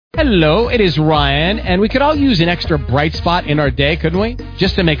Hello, it is Ryan, and we could all use an extra bright spot in our day, couldn't we?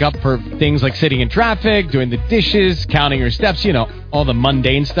 Just to make up for things like sitting in traffic, doing the dishes, counting your steps, you know, all the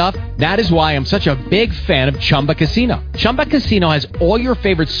mundane stuff. That is why I'm such a big fan of Chumba Casino. Chumba Casino has all your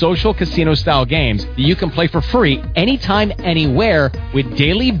favorite social casino-style games that you can play for free anytime, anywhere with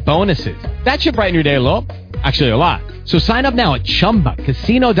daily bonuses. That should brighten your day a little. Actually, a lot. So sign up now at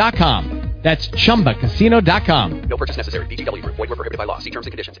ChumbaCasino.com. That's ChumbaCasino.com. No purchase necessary. VGW Group. Void where prohibited by law. See terms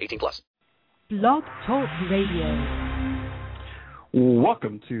and conditions. 18+. Blog Talk Radio.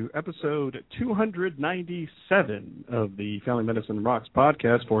 Welcome to episode 297 of the Family Medicine Rocks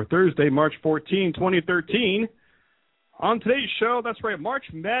podcast for Thursday, March 14, 2013. On today's show, that's right, March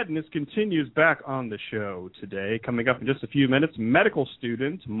Madness continues back on the show today. Coming up in just a few minutes, medical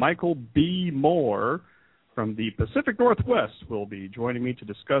student Michael B. Moore from the Pacific Northwest will be joining me to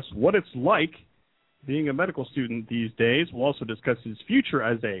discuss what it's like being a medical student these days. We'll also discuss his future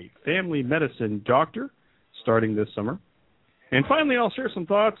as a family medicine doctor starting this summer. And finally, I'll share some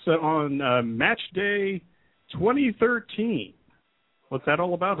thoughts on Match Day 2013. What's that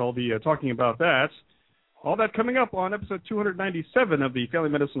all about? I'll be talking about that. All that coming up on episode 297 of the Family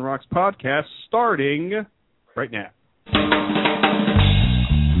Medicine Rocks podcast, starting right now.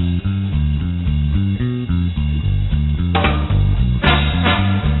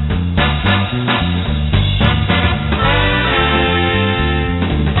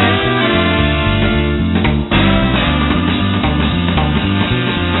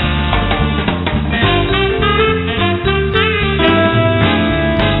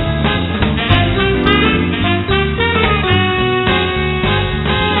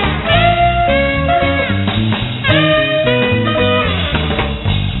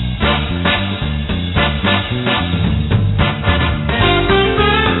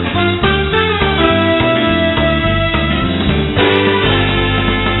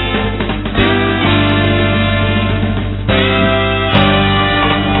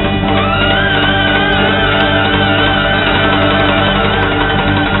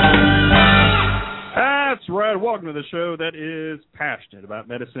 The show that is passionate about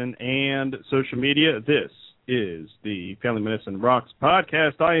medicine and social media. This is the Family Medicine Rocks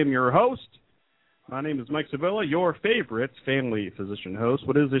podcast. I am your host. My name is Mike Sevilla, your favorite family physician host.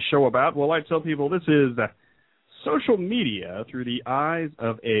 What is this show about? Well, I tell people this is social media through the eyes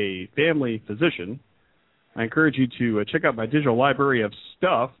of a family physician. I encourage you to check out my digital library of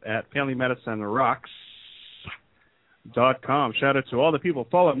stuff at FamilyMedicineRocks.com. Shout out to all the people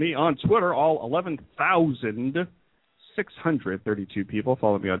following me on Twitter, all 11,632 people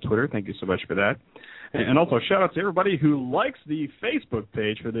follow me on Twitter. Thank you so much for that. And also shout out to everybody who likes the Facebook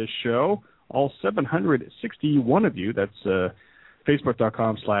page for this show, all 761 of you. That's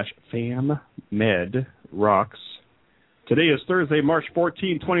Facebook.com/FamMedRocks. Today is Thursday, March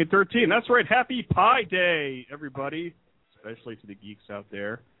 14, 2013. That's right, Happy Pi Day, everybody, especially to the geeks out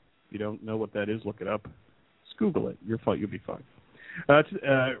there. If you don't know what that is, look it up. Just Google it. You'll be fine.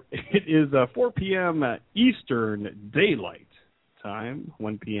 It is 4 p.m. Eastern Daylight Time,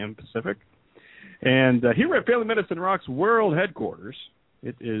 1 p.m. Pacific. And here at Family Medicine Rocks World Headquarters,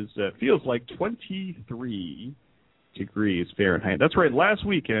 it is feels like 23 degrees Fahrenheit. That's right, last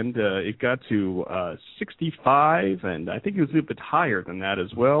weekend it got to 65, and I think it was a bit higher than that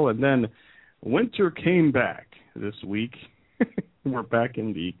as well. And then winter came back this week. We're back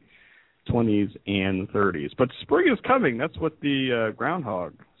in the 20s and 30s. But spring is coming. That's what the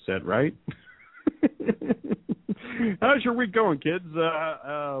groundhog said, right? How's your week going, kids?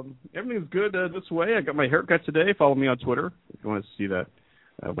 Everything's good this way. I got my haircut today. Follow me on Twitter if you want to see that,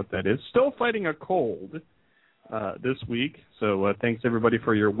 what that is. Still fighting a cold this week. So thanks, everybody,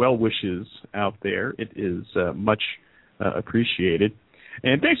 for your well wishes out there. It is much appreciated.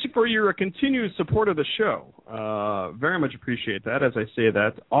 And thanks for your continued support of the show. Very much appreciate that. As I say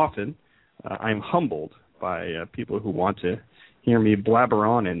that often, I'm humbled by people who want to hear me blabber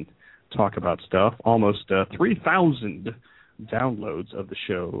on and talk about stuff. Almost 3,000 downloads of the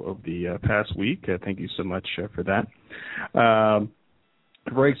show of the past week. Thank you so much for that.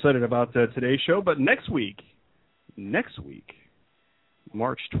 Very excited about today's show. But next week,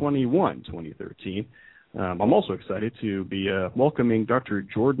 March 21, 2013, I'm also excited to be welcoming Dr.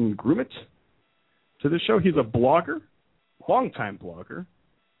 Jordan Grumet to the show. He's a blogger, longtime blogger,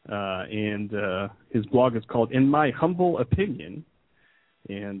 and his blog is called In My Humble Opinion,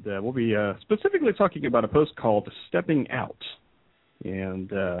 and we'll be specifically talking about a post called Stepping Out,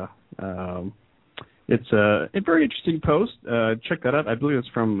 and it's a very interesting post. Check that out. I believe it's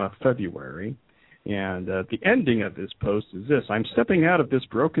from February, and the ending of this post is this: I'm stepping out of this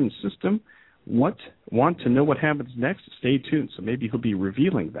broken system want to know what happens next, stay tuned. So maybe he'll be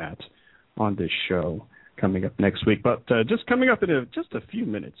revealing that on this show coming up next week. But just coming up in just a few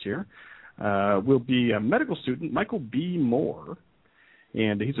minutes here will be a medical student, Michael B. Moore.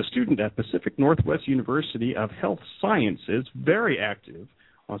 And he's a student at Pacific Northwest University of Health Sciences, very active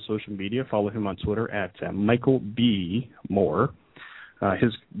on social media. Follow him on Twitter at Michael B. Moore.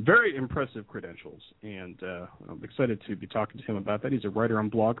 His very impressive credentials, and I'm excited to be talking to him about that. He's a writer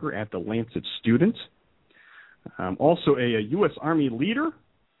and blogger at The Lancet Student. Also a U.S. Army leader.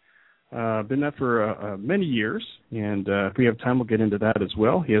 Been that for many years, and if we have time, we'll get into that as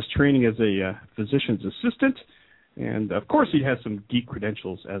well. He has training as a physician's assistant, and, of course, he has some geek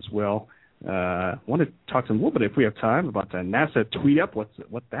credentials as well. I want to talk to him a little bit, if we have time, about the NASA Tweet Up, what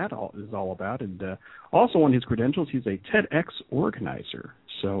that is all about. And also on his credentials, he's a TEDx organizer.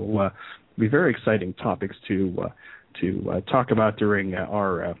 So be very exciting topics to talk about during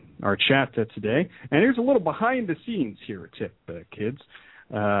our chat today. And here's a little behind the scenes here tip, kids.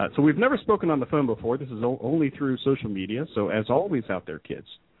 So we've never spoken on the phone before. This is only through social media. So as always out there, kids,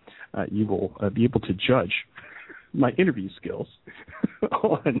 you will be able to judge my interview skills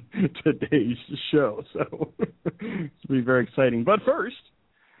on today's show. So it's be very exciting. But first,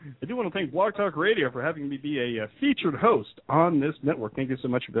 I do want to thank Blog Talk Radio for having me be a featured host on this network. Thank you so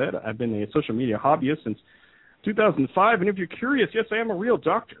much for that. I've been a social media hobbyist since 2005. And if you're curious, yes, I am a real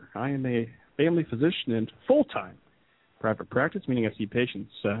doctor. I am a family physician in full-time private practice, meaning I see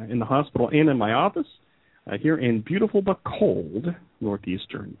patients in the hospital and in my office here in beautiful but cold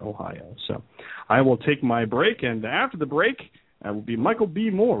northeastern Ohio. So I will take my break, and after the break, will be Michael B.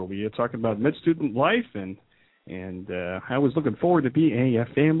 Moore. We'll be talking about med student life, and I was looking forward to being a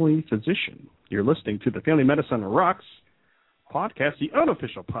family physician. You're listening to the Family Medicine Rocks podcast, the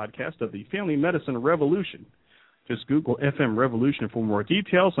unofficial podcast of the Family Medicine Revolution. Just Google FM Revolution for more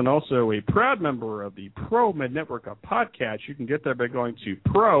details, and also a proud member of the Pro Med Network of podcasts. You can get there by going to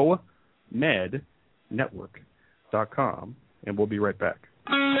ProMedNetwork.com, and we'll be right back.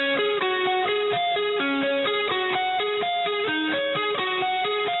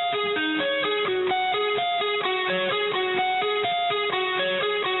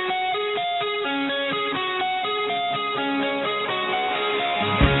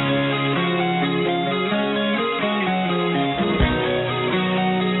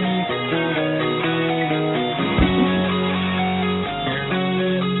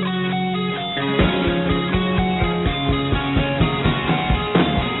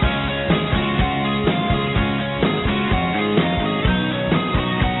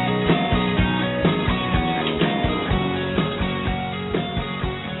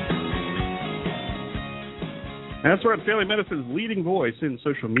 That's right, Family Medicine's leading voice in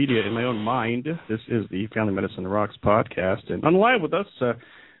social media in my own mind. This is the Family Medicine Rocks podcast. And on live with us,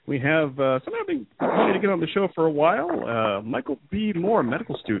 we have someone I've been wanting to get on the show for a while, Michael B. Moore,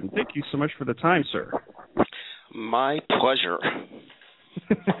 medical student. Thank you so much for the time, sir. My pleasure.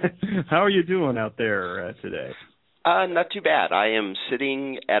 How are you doing out there today? Not too bad. I am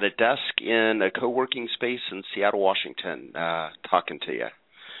sitting at a desk in a co-working space in Seattle, Washington, talking to you.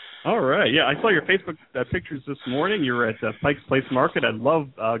 All right. Yeah, I saw your Facebook pictures this morning. You were at Pike's Place Market. I love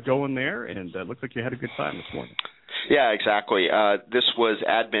going there, and it looks like you had a good time this morning. Yeah, exactly. This was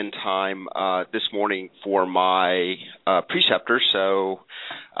admin time this morning for my preceptor. So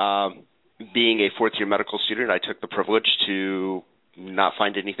being a fourth-year medical student, I took the privilege to not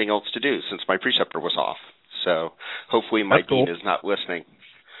find anything else to do since my preceptor was off. So hopefully my dean is not listening.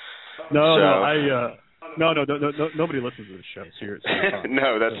 No, nobody listens to this show. So you're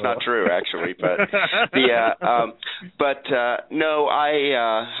no, that's not true, actually. But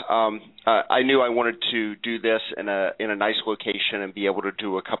I knew I wanted to do this in a nice location and be able to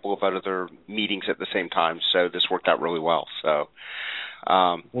do a couple of other meetings at the same time. So this worked out really well. So,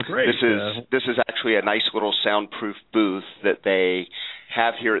 well, great. This is actually a nice little soundproof booth that they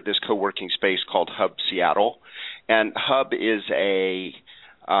have here at this co-working space called Hub Seattle, and Hub is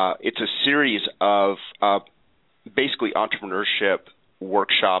it's a series of basically entrepreneurship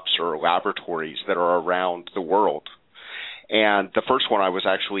workshops or laboratories that are around the world. And the first one I was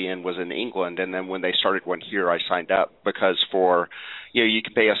actually in was in England, and then when they started one here, I signed up because you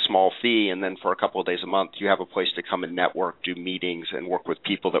can pay a small fee, and then for a couple of days a month, you have a place to come and network, do meetings, and work with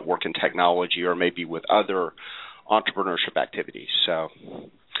people that work in technology or maybe with other entrepreneurship activities. So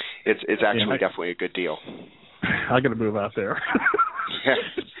it's actually definitely a good deal. I got to move out there.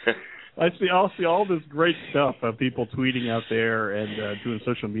 I'll see all this great stuff of people tweeting out there and doing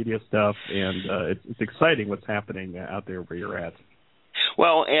social media stuff, and it's exciting what's happening out there where you're at.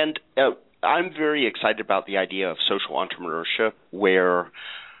 Well, and I'm very excited about the idea of social entrepreneurship, where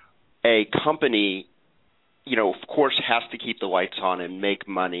a company, of course, has to keep the lights on and make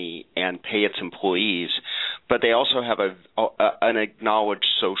money and pay its employees, but they also have an acknowledged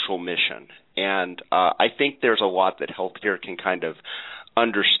social mission. And I think there's a lot that healthcare can kind of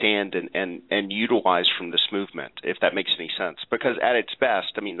understand and utilize from this movement, if that makes any sense. Because at its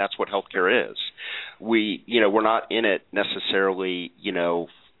best, I mean, that's what healthcare is. We're not in it necessarily,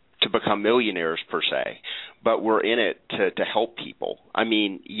 to become millionaires per se, but we're in it to help people. I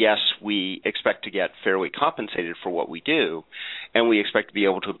mean, yes, we expect to get fairly compensated for what we do, and we expect to be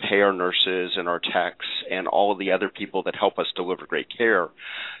able to pay our nurses and our techs and all of the other people that help us deliver great care,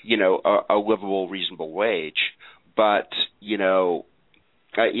 a livable, reasonable wage. But,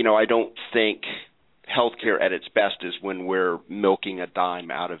 I don't think healthcare at its best is when we're milking a dime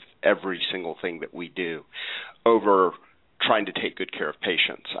out of every single thing that we do over trying to take good care of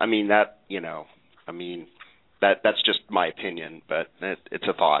patients. I mean, that's just my opinion, but it's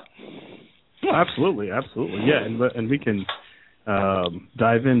a thought. Oh, absolutely. Yeah, and we can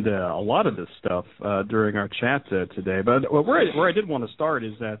dive into a lot of this stuff during our chat today. But where I did want to start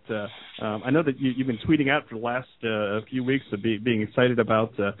is that I know that you've been tweeting out for the last few weeks of being excited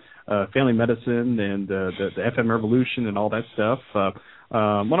about family medicine and the FM revolution and all that stuff.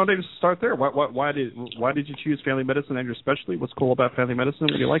 Why don't I just start there? Why did you choose family medicine as your specialty? What's cool about family medicine?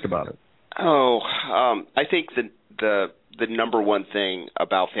 What do you like about it? I think the number one thing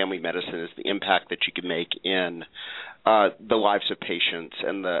about family medicine is the impact that you can make in the lives of patients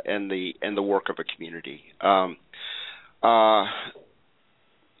and the work of a community.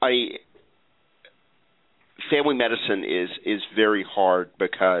 Family medicine is very hard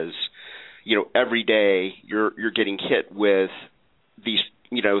because every day you're getting hit with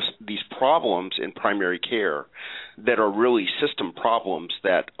these problems in primary care that are really system problems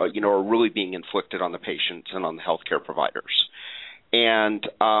that are really being inflicted on the patients and on the healthcare providers. And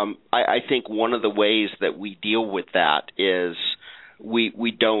I think one of the ways that we deal with that is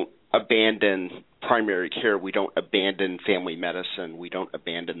we don't abandon primary care. We don't abandon family medicine. We don't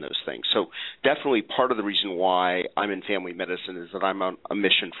abandon those things. So definitely part of the reason why I'm in family medicine is that I'm on a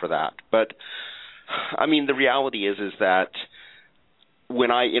mission for that. But, I mean, the reality is that when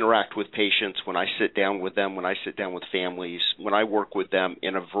I interact with patients, when I sit down with them, when I sit down with families, when I work with them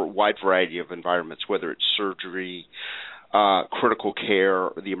in a wide variety of environments, whether it's surgery, critical care,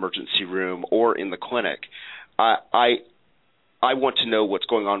 the emergency room, or in the clinic, I want to know what's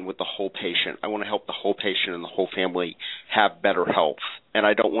going on with the whole patient. I want to help the whole patient and the whole family have better health. And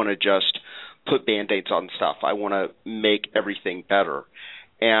I don't want to just put Band-Aids on stuff. I want to make everything better.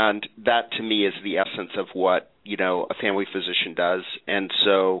 And that, to me, is the essence of what, a family physician does. And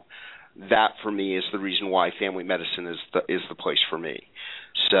so that, for me, is the reason why family medicine is the place for me.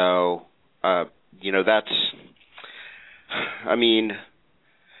 So,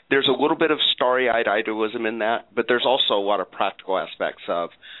 there's a little bit of starry-eyed idealism in that, but there's also a lot of practical aspects of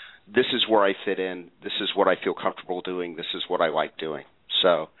this is where I fit in, this is what I feel comfortable doing, this is what I like doing.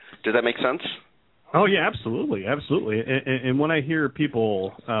 So, does that make sense? Oh, yeah, absolutely. And when I hear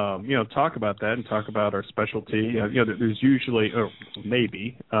people, talk about that and talk about our specialty, there's usually, or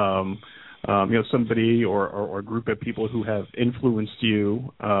maybe, somebody or a group of people who have influenced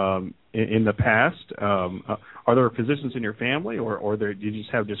you in the past. Are there physicians in your family, or do you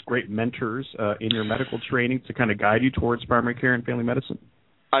just have great mentors in your medical training to kind of guide you towards primary care and family medicine?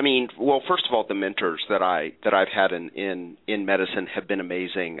 I mean, well, first of all, the mentors that I've had in medicine have been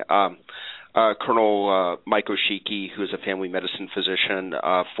amazing. Colonel Mike Oshiki, who is a family medicine physician,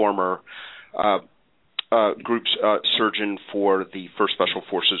 former group surgeon for the 1st Special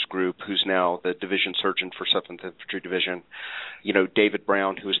Forces Group, who's now the division surgeon for 7th Infantry Division. David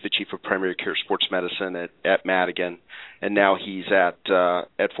Brown, who is the chief of primary care sports medicine at Madigan, and now he's at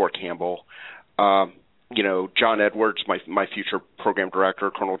Fort Campbell. John Edwards, my future program director,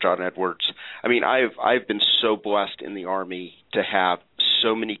 Colonel John Edwards. I mean, I've been so blessed in the Army to have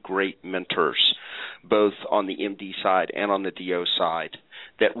so many great mentors, both on the MD side and on the DO side,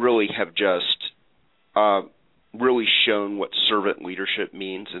 that really have just really shown what servant leadership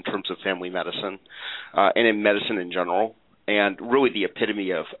means in terms of family medicine and in medicine in general, and really the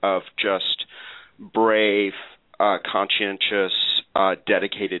epitome of just brave, conscientious,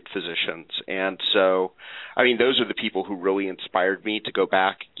 dedicated physicians. And so, I mean, those are the people who really inspired me to go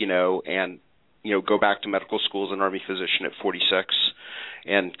back, and go back to medical school as an Army physician at 46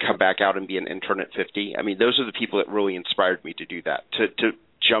 and come back out and be an intern at 50. I mean, those are the people that really inspired me to do that, to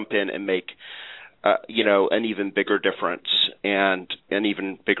jump in and make, an even bigger difference and an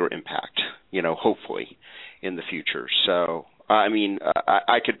even bigger impact, hopefully in the future. So, I mean,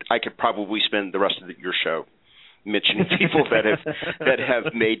 I could probably spend the rest of your show mentioning people that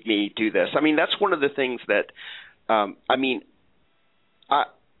have made me do this. I mean, that's one of the things that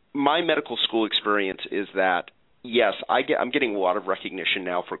my medical school experience is that, yes, I'm getting a lot of recognition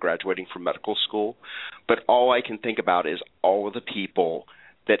now for graduating from medical school, but all I can think about is all of the people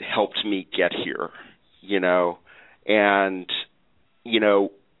that helped me get here, and,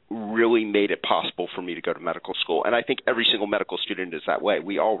 really made it possible for me to go to medical school. And I think every single medical student is that way.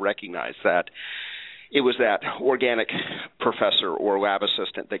 We all recognize that it was that organic professor or lab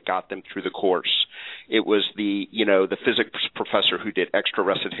assistant that got them through the course. It was the physics professor who did extra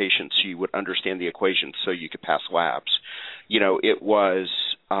recitation so you would understand the equations so you could pass labs. It was,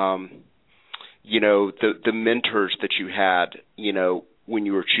 the mentors that you had, when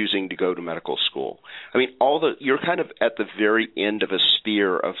you were choosing to go to medical school. I mean, you're kind of at the very end of a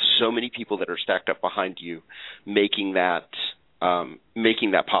sphere of so many people that are stacked up behind you, making that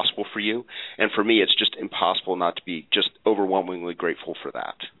possible for you. And for me, it's just impossible not to be just overwhelmingly grateful for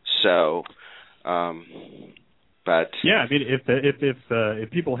that. So, but yeah, I mean,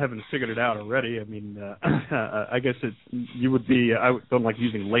 if people haven't figured it out already, I mean, I guess you would be. I don't like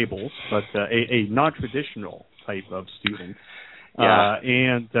using labels, but a non-traditional type of student. Yeah.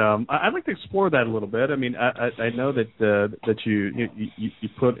 I'd like to explore that a little bit. I mean, I know that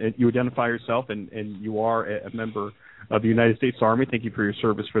you identify yourself and you are a member of the United States Army. Thank you for your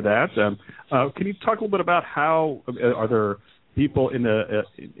service for that. Can you talk a little bit about how are there people in the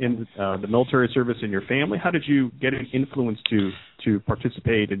military service in your family? How did you get an influence to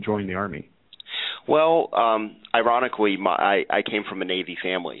participate and join the Army? Well, ironically, I came from a Navy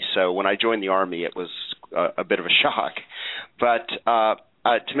family, so when I joined the Army, it was a bit of a shock. But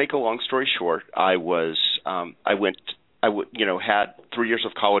to make a long story short, I had 3 years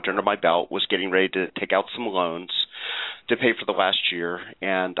of college under my belt, was getting ready to take out some loans to pay for the last year,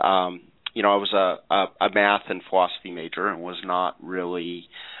 and I was a math and philosophy major and was not really,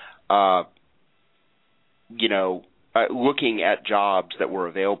 looking at jobs that were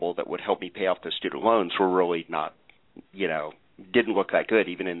available that would help me pay off the student loans were really not, didn't look that good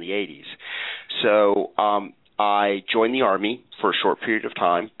even in the 80s. So I joined the Army for a short period of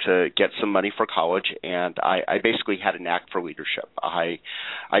time to get some money for college, and I basically had a knack for leadership. I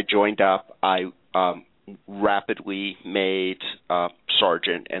joined up. I rapidly made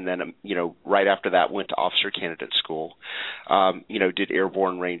sergeant, and then right after that went to officer candidate school. Did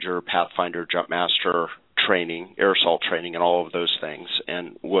airborne ranger, pathfinder, jump master training, air assault training, and all of those things,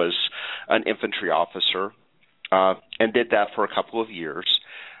 and was an infantry officer, and did that for a couple of years.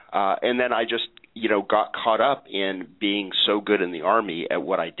 And then I just, got caught up in being so good in the Army at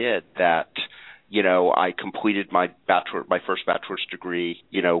what I did that, I completed my first bachelor's degree,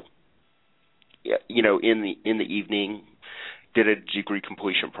 in the evening, did a degree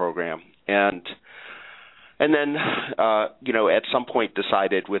completion program, and then, at some point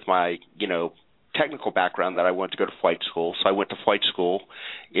decided with my, technical background that I wanted to go to flight school. So I went to flight school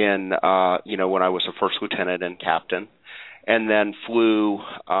in, when I was a first lieutenant and captain, and then flew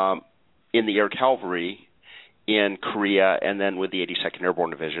in the Air Cavalry in Korea and then with the 82nd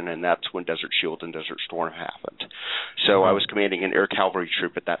Airborne Division, and that's when Desert Shield and Desert Storm happened. So I was commanding an Air Cavalry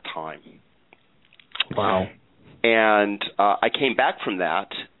troop at that time. Wow. And I came back from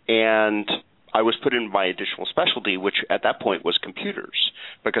that, and I was put in my additional specialty, which at that point was computers,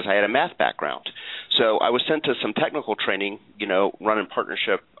 because I had a math background. So I was sent to some technical training, run in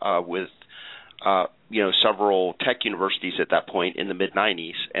partnership with, several tech universities at that point in the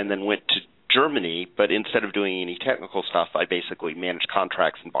mid-'90s, and then went to Germany, but instead of doing any technical stuff, I basically managed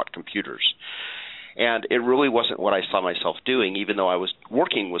contracts and bought computers. And it really wasn't what I saw myself doing, even though I was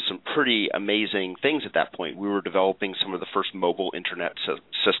working with some pretty amazing things at that point. We were developing some of the first mobile internet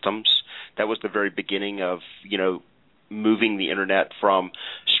systems. That was the very beginning of, moving the internet from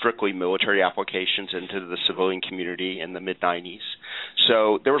strictly military applications into the civilian community in the mid-'90s.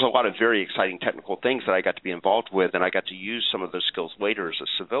 So there was a lot of very exciting technical things that I got to be involved with, and I got to use some of those skills later as a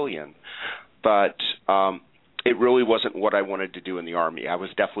civilian. But it really wasn't what I wanted to do in the Army. I was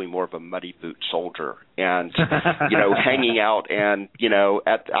definitely more of a muddy boot soldier, and hanging out, and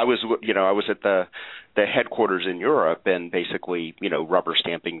I was at the headquarters in Europe, and basically rubber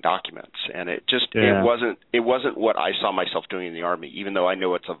stamping documents, and it wasn't what I saw myself doing in the Army, even though I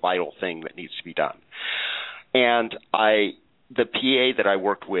know it's a vital thing that needs to be done. And the PA that I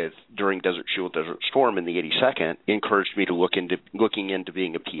worked with during Desert Shield, Desert Storm in the 82nd encouraged me to looking into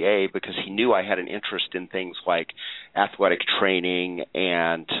being a PA, because he knew I had an interest in things like athletic training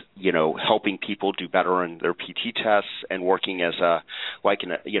and, helping people do better on their PT tests and working as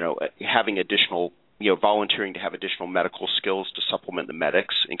having additional volunteering to have additional medical skills to supplement the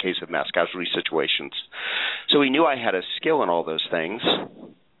medics in case of mass casualty situations. So he knew I had a skill in all those things,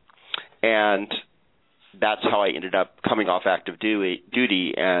 and that's how I ended up coming off active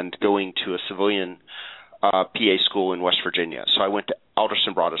duty and going to a civilian PA school in West Virginia. So I went to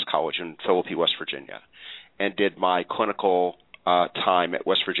Alderson Broaddus College in Philippi, West Virginia, and did my clinical time at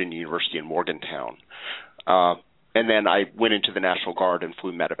West Virginia University in Morgantown. And then I went into the National Guard and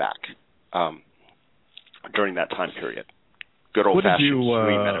flew medevac during that time period. Good old-fashioned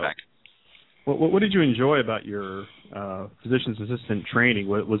medevac. What did you enjoy about your physician's assistant training?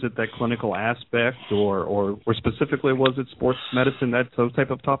 Was it that clinical aspect, or specifically was it sports medicine, those type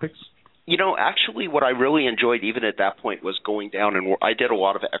of topics? Actually what I really enjoyed even at that point was going down and I did a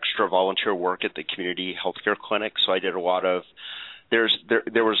lot of extra volunteer work at the community healthcare clinic. So I did a lot of there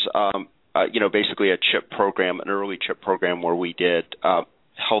was basically a CHIP program, an early CHIP program where we did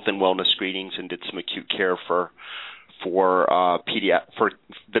health and wellness screenings and did some acute care for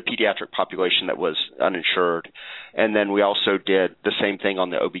the pediatric population that was uninsured. And then we also did the same thing on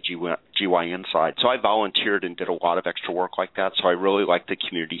the OBGYN side. So I volunteered and did a lot of extra work like that. So I really liked the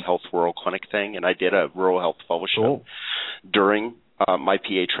community health rural clinic thing, and I did a rural health fellowship during my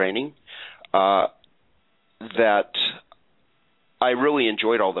PA training that I really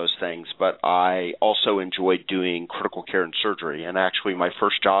enjoyed all those things, but I also enjoyed doing critical care and surgery. And actually my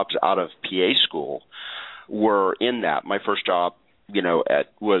first jobs out of PA school were in that. My first job,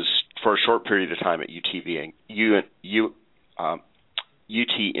 was for a short period of time at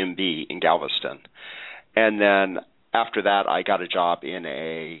UTMB in Galveston. And then after that, I got a job in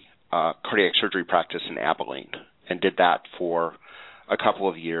a cardiac surgery practice in Abilene and did that for a couple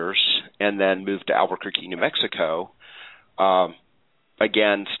of years, and then moved to Albuquerque, New Mexico,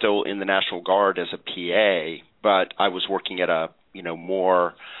 again, still in the National Guard as a PA, but I was working at a,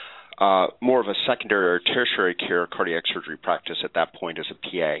 more of a secondary or tertiary care cardiac surgery practice at that point as a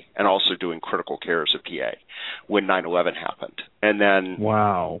PA, and also doing critical care as a PA when 9/11 happened. And then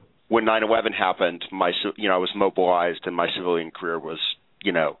when 9/11 happened, I was mobilized and my civilian career was,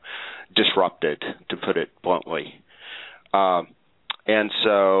 disrupted, to put it bluntly. And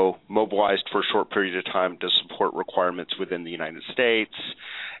so mobilized for a short period of time to support requirements within the United States,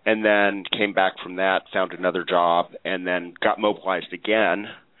 and then came back from that, found another job, and then got mobilized again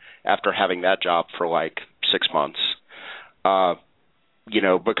after having that job for like 6 months.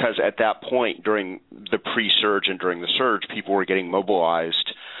 Because at that point during the pre-surge and during the surge, people were getting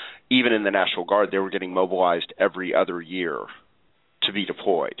mobilized. Even in the National Guard, they were getting mobilized every other year to be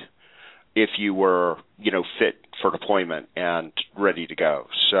deployed if you were, fit for deployment and ready to go.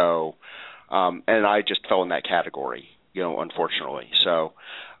 So, and I just fell in that category, unfortunately. So,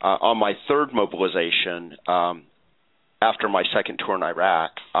 on my third mobilization, after my second tour in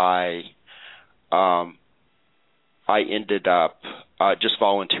Iraq, I ended up just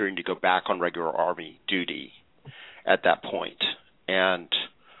volunteering to go back on regular Army duty at that point. And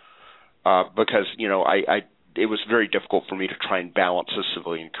because, it was very difficult for me to try and balance a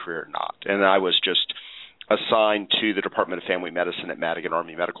civilian career or not. And I was just assigned to the Department of Family Medicine at Madigan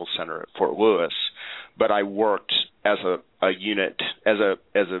Army Medical Center at Fort Lewis, but I worked as a unit, as a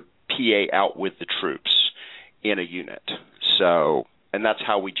PA out with the troops in a unit. So, and that's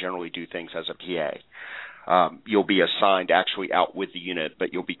how we generally do things as a PA. You'll be assigned actually out with the unit,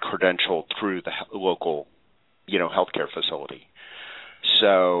 but you'll be credentialed through the local, healthcare facility.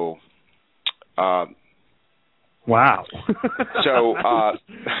 So, wow. So,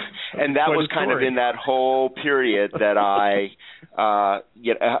 and that was kind of in that whole period that I,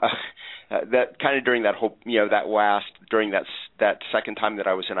 that kind of during that whole, during that second time that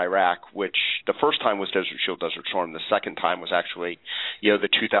I was in Iraq, which the first time was Desert Shield, Desert Storm. The second time was actually, the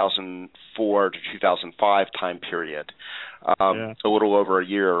 2004 to 2005 time period, a little over a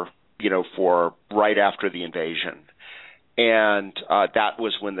year, for right after the invasion. And that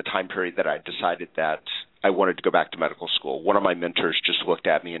was when the time period that I decided that I wanted to go back to medical school. One of my mentors just looked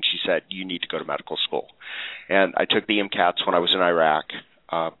at me and she said, "You need to go to medical school." And I took the MCATs when I was in Iraq.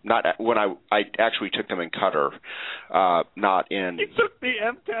 Not when I actually took them in Qatar, not in. You took the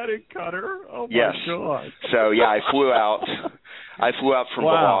MCAT in Qatar? Oh my God! So yeah, I flew out. I flew out from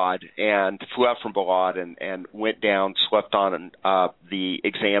Balad and went down, slept on the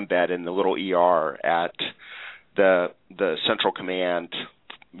exam bed in the little ER at the Central Command,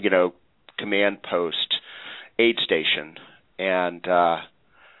 command post aid station, and got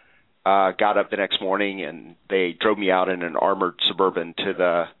up the next morning and they drove me out in an armored Suburban to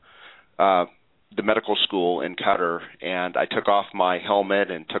the medical school in Qatar, and I took off my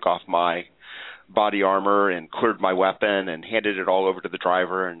helmet and took off my body armor and cleared my weapon and handed it all over to the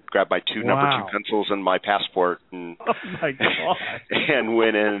driver and grabbed my number 2 pencils and my passport and oh my God. and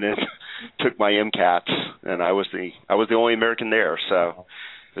went in and took my MCATs, and I was the only American there, so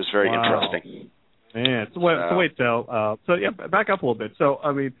it was very interesting. Man, so wait, Phil. So yeah, back up a little bit. So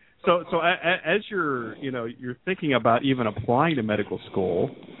I mean, so as you're thinking about even applying to medical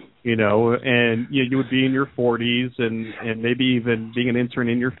school, and you would be in your 40s and maybe even being an intern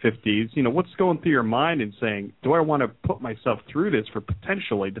in your 50s. What's going through your mind and saying, do I want to put myself through this for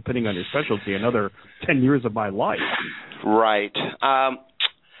potentially, depending on your specialty, another 10 years of my life? Right.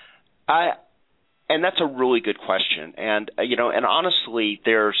 And that's a really good question. And, and honestly,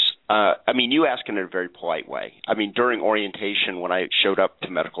 there's, you ask in a very polite way. I mean, during orientation, when I showed up to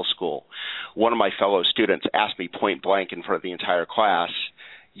medical school, one of my fellow students asked me point blank in front of the entire class,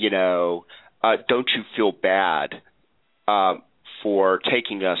 don't you feel bad for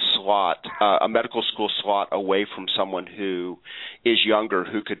taking a medical school slot away from someone who is younger,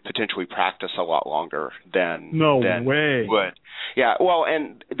 who could potentially practice a lot longer than way would. Yeah, well,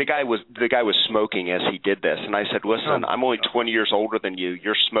 and the guy was smoking as he did this, and I said, listen, I'm only 20 years older than you.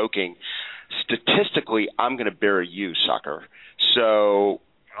 You're smoking. Statistically, I'm going to bury you, sucker. So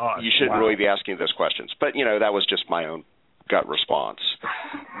you shouldn't really be asking those questions. But that was just my own gut response.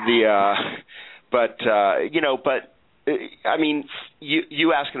 You ask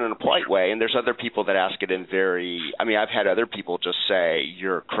it in a polite way, and there's other people that ask it in I've had other people just say,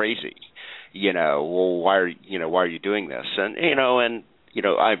 you're crazy. Well, why are you doing this? And,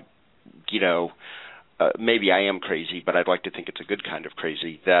 maybe I am crazy, but I'd like to think it's a good kind of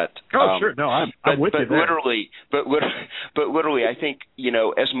crazy that. Oh, sure. No, I'm with you there. Literally, I think,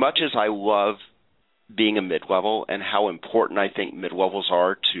 as much as I love being a mid-level and how important I think mid-levels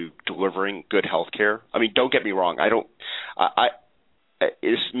are to delivering good health care. I mean, don't get me wrong.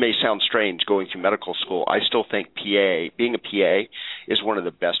 It may sound strange going through medical school. I still think being a PA is one of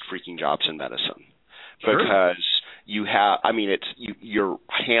the best freaking jobs in medicine. Sure. Because you're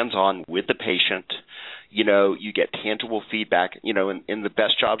hands-on with the patient. You get tangible feedback. In the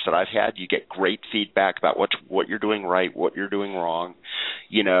best jobs that I've had, you get great feedback about what you're doing right, what you're doing wrong,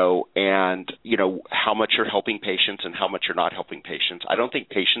 and how much you're helping patients and how much you're not helping patients. I don't think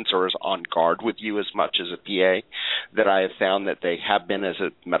patients are as on guard with you as much as a PA that I have found that they have been as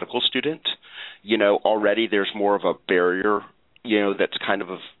a medical student. Already there's more of a barrier, that's kind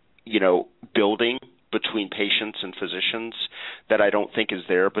of building between patients and physicians that I don't think is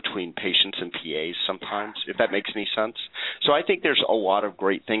there between patients and PAs sometimes, if that makes any sense. So I think there's a lot of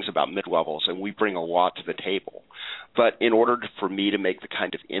great things about mid-levels, and we bring a lot to the table. But in order for me to make the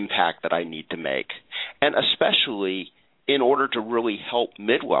kind of impact that I need to make, and especially in order to really help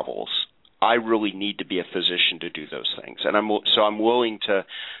mid-levels, I really need to be a physician to do those things. And I'm willing to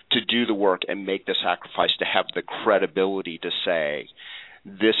do the work and make the sacrifice to have the credibility to say,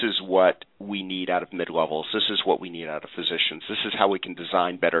 this is what we need out of mid-levels. This is what we need out of physicians. This is how we can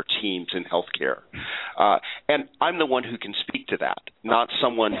design better teams in healthcare. And I'm the one who can speak to that, not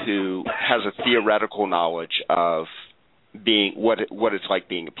someone who has a theoretical knowledge of being what it's like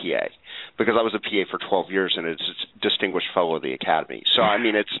being a PA, because I was a PA for 12 years and it's a distinguished fellow of the academy. So,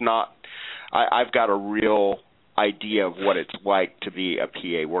 it's not – I've got a real – idea of what it's like to be a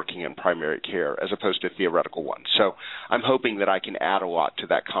PA working in primary care as opposed to a theoretical one. So I'm hoping that I can add a lot to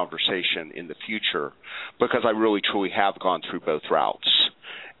that conversation in the future because I really truly have gone through both routes,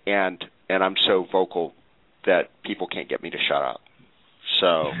 and I'm so vocal that people can't get me to shut up.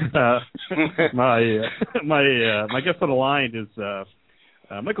 So my guest on the line is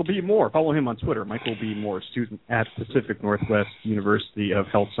Michael B. Moore. Follow him on Twitter, Michael B. Moore, student at Pacific Northwest University of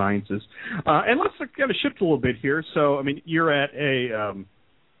Health Sciences. And let's kind of shift a little bit here. So, you're at and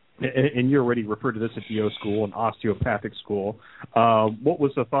you already referred to this at DO school, an osteopathic school. What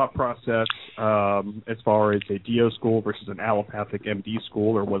was the thought process as far as a DO school versus an allopathic MD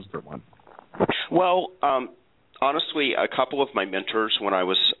school, or was there one? Well, honestly, a couple of my mentors when I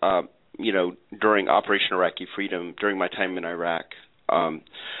was, during Operation Iraqi Freedom, during my time in Iraq,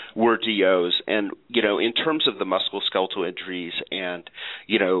 were DOs, and in terms of the musculoskeletal injuries and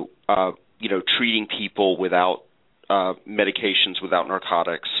treating people without medications, without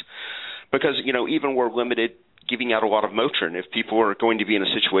narcotics, because even we're limited giving out a lot of Motrin. If people are going to be in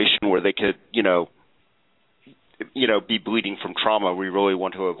a situation where they could be bleeding from trauma, we really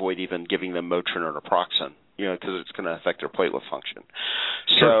want to avoid even giving them Motrin or naproxen, because it's going to affect their platelet function.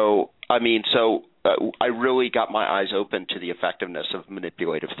 Sure. So I really got my eyes open to the effectiveness of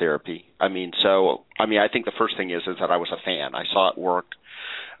manipulative therapy. I think the first thing is that I was a fan. I saw it work.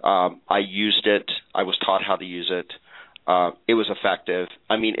 I used it. I was taught how to use it. It was effective.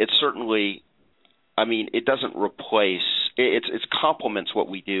 It certainly it doesn't replace. It complements what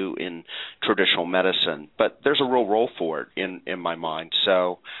we do in traditional medicine, but there's a real role for it in my mind.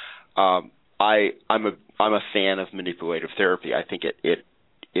 So I'm a fan of manipulative therapy. I think it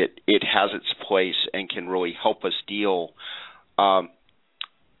has its place and can really help us deal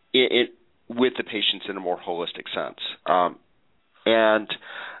with the patients in a more holistic sense. And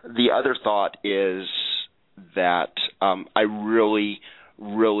the other thought is that I really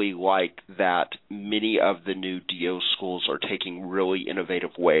like that many of the new DO schools are taking really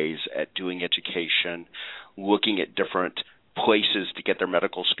innovative ways at doing education, looking at different places to get their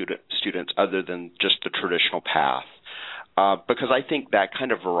medical students other than just the traditional path. Because I think that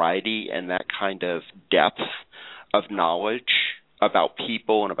kind of variety and that kind of depth of knowledge about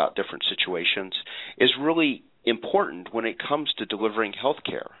people and about different situations is really important when it comes to delivering health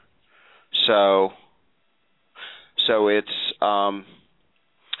care. So it's, that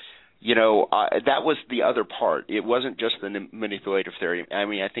was the other part. It wasn't just the manipulative theory.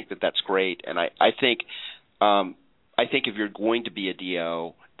 I think that's great. And I think if you're going to be a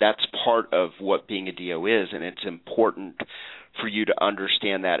DO, that's part of what being a DO is, and it's important for you to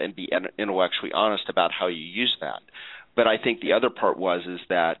understand that and be intellectually honest about how you use that. But I think the other part is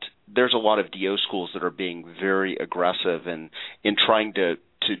that there's a lot of DO schools that are being very aggressive in trying to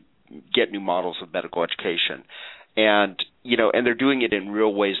get new models of medical education. And they're doing it in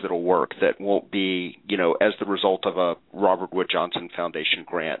real ways that'll work, that won't be, as the result of a Robert Wood Johnson Foundation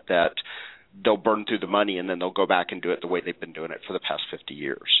grant, that they'll burn through the money and then they'll go back and do it the way they've been doing it for the past 50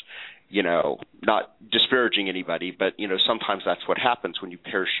 years. Not disparaging anybody, but, sometimes that's what happens when you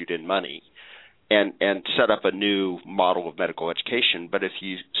parachute in money and set up a new model of medical education. But if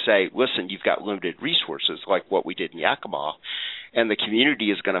you say, listen, you've got limited resources like what we did in Yakima, and the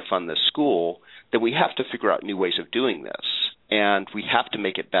community is going to fund this school, then we have to figure out new ways of doing this. And we have to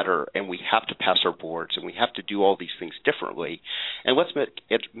make it better, and we have to pass our boards, and we have to do all these things differently. And let's make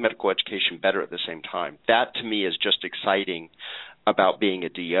medical education better at the same time. That, to me, is just exciting about being a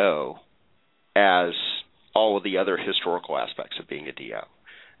DO as all of the other historical aspects of being a DO.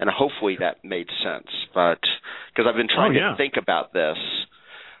 And hopefully that made sense. But because I've been trying to think about this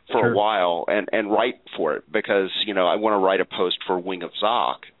for a while and write for it, because, I want to write a post for Wing of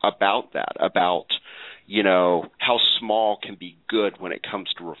Zoc about that, about how small can be good when it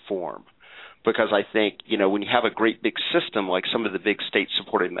comes to reform. Because I think, when you have a great big system like some of the big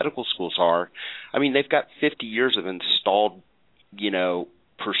state-supported medical schools are, they've got 50 years of installed,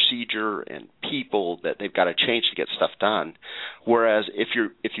 procedure and people that they've got to change to get stuff done. Whereas if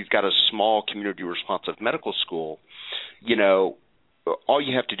you've got a small community responsive medical school, all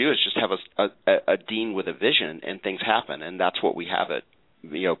you have to do is just have a dean with a vision and things happen. And that's what we have at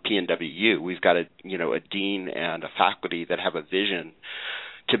PNWU. We've got a dean and a faculty that have a vision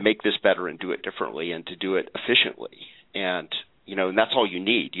to make this better and do it differently and to do it efficiently. And, and that's all you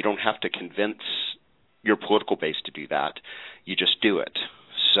need. You don't have to convince your political base to do that. You just do it.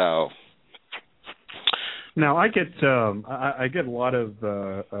 So now I get a lot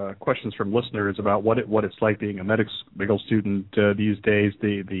of questions from listeners about what it's like being a medical student these days.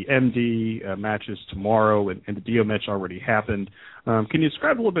 The MD matches tomorrow, and the DO match already happened. Can you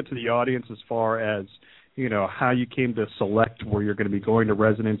describe a little bit to the audience as far as how you came to select where you're going to be going to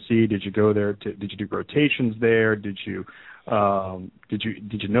residency? Did you go there? Did you do rotations there? Did you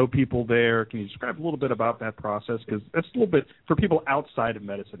know people there? Can you describe a little bit about that process? Because that's a little bit, for people outside of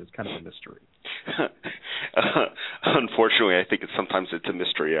medicine, it's kind of a mystery. Unfortunately, I think sometimes it's a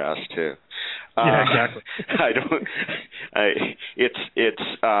mystery to us too. Yeah, exactly.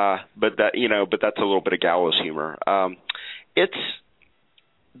 But that's a little bit of gallows humor.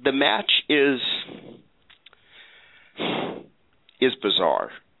 The match is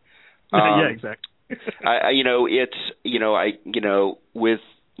bizarre. Yeah, exactly. With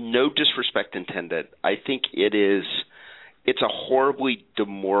no disrespect intended, I think it's a horribly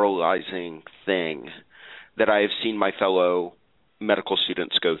demoralizing thing that I have seen my fellow medical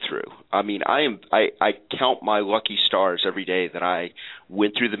students go through. I count my lucky stars every day that I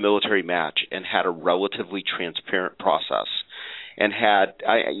went through the military match and had a relatively transparent process. And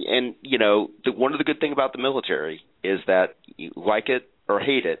one of the good things about the military is that, you like it or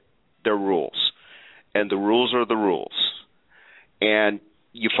hate it, there are rules. And the rules are the rules. And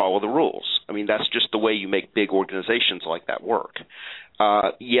you follow the rules. That's just the way you make big organizations like that work.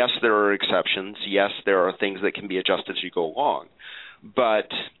 Yes, there are exceptions. Yes, there are things that can be adjusted as you go along. But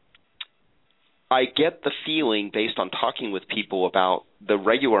I get the feeling, based on talking with people about the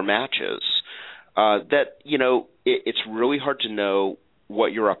regular matches, that, it's really hard to know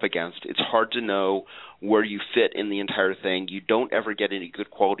what you're up against. It's hard to know where you fit in the entire thing. You don't ever get any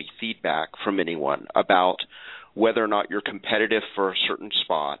good quality feedback from anyone about whether or not you're competitive for a certain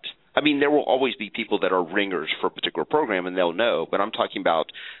spot. I mean, there will always be people that are ringers for a particular program, and they'll know, but I'm talking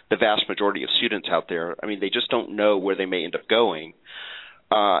about the vast majority of students out there. I mean, they just don't know where they may end up going.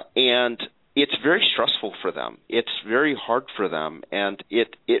 And it's very stressful for them. It's very hard for them, and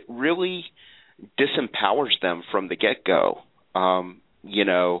it really disempowers them from the get-go, you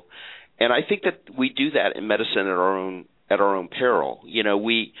know. And I think that we do that in medicine at our own peril. You know,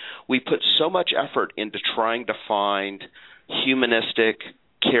 we put so much effort into trying to find humanistic,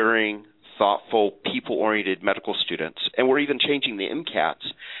 caring, thoughtful, people-oriented medical students, and we're even changing the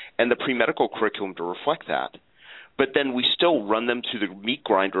MCATs and the pre-medical curriculum to reflect that. But then we still run them to the meat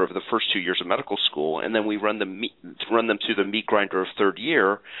grinder of the first 2 years of medical school, and then we run them to the meat grinder of third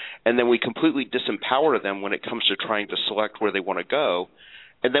year, and then we completely disempower them when it comes to trying to select where they want to go,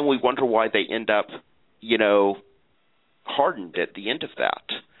 and then we wonder why they end up, you know, hardened at the end of that,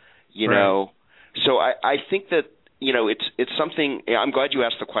 you know. So I think that, you know, it's something. I'm glad you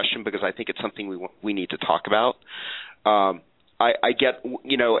asked the question because I think it's something we need to talk about. I get,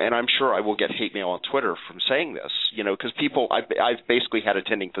 you know, and I'm sure I will get hate mail on Twitter from saying this, you know, because I've basically had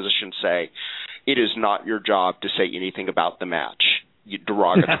attending physicians say, it is not your job to say anything about the match,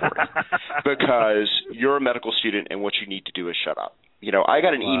 derogatory, because you're a medical student and what you need to do is shut up. You know, I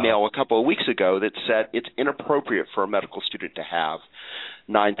got an email a couple of weeks ago that said it's inappropriate for a medical student to have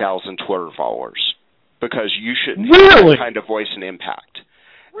 9,000 Twitter followers because you shouldn't have that kind of voice and impact.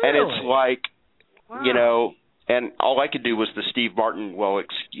 And it's like, you know, and all I could do was the Steve Martin, well,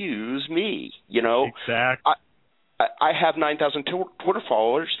 excuse me, you know. Exactly. I have 9,000 Twitter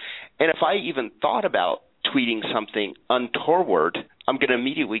followers, and if I even thought about tweeting something untoward, I'm going to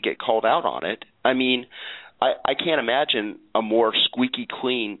immediately get called out on it. I mean, I can't imagine a more squeaky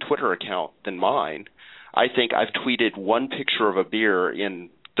clean Twitter account than mine. I think I've tweeted one picture of a beer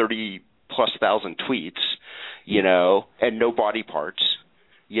in 30-plus thousand tweets, you know, and no body parts.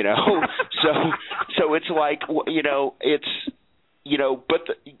 You know, so it's like, you know, it's, you know, but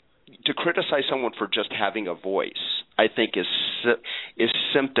to criticize someone for just having a voice, I think is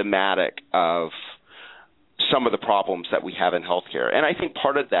symptomatic of some of the problems that we have in healthcare. And I think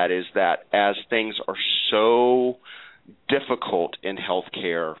part of that is that as things are so difficult in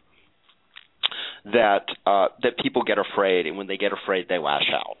healthcare, that people get afraid, and when they get afraid, they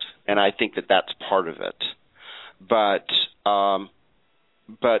lash out. And I think that that's part of it. But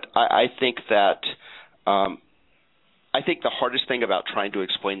I think that I think the hardest thing about trying to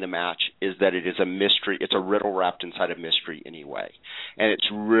explain the match is that it is a mystery. It's a riddle wrapped inside a mystery anyway. And it's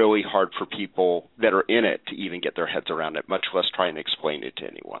really hard for people that are in it to even get their heads around it, much less try and explain it to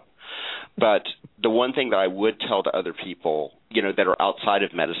anyone. But the one thing that I would tell to other people, you know, that are outside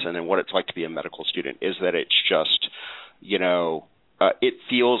of medicine and what it's like to be a medical student is that it's just, you know, it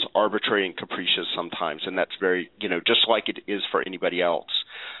feels arbitrary and capricious sometimes, and that's very, you know, just like it is for anybody else.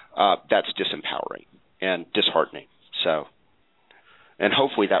 That's disempowering and disheartening. So, and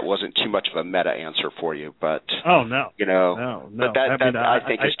hopefully that wasn't too much of a meta answer for you, but you know, no. But I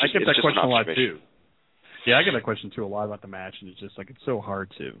think it's just, I get that question a lot too. Yeah, I get that question too a lot about the match, and it's just like it's so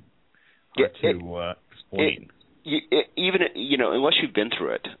hard to explain. Even, you know, unless you've been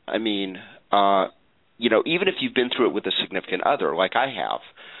through it. I mean, you know, even if you've been through it with a significant other, like I have,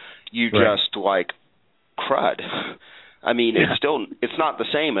 you just like crud. I mean, it's not the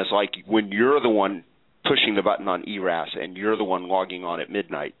same as like when you're the one pushing the button on ERAS and you're the one logging on at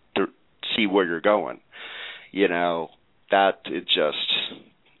midnight to see where you're going. You know, that it's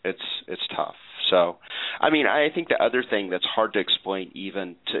tough. So, I mean, I think the other thing that's hard to explain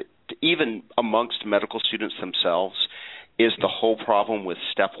even amongst medical students themselves is the whole problem with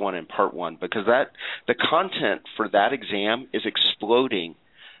Step 1 and Part 1, because the content for that exam is exploding,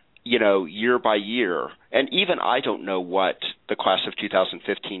 you know, year by year. And even I don't know what the class of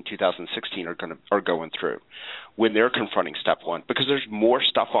 2015, 2016 are going through when they're confronting Step 1, because there's more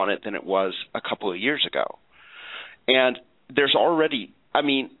stuff on it than it was a couple of years ago. And there's already, I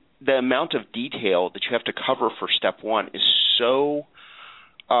mean, the amount of detail that you have to cover for Step 1 is so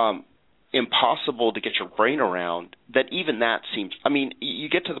impossible to get your brain around that even that seems, I mean, you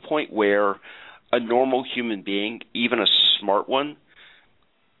get to the point where a normal human being, even a smart one,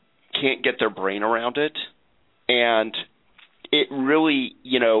 can't get their brain around it. And it really,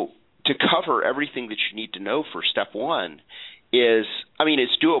 you know, to cover everything that you need to know for Step 1 is, I mean,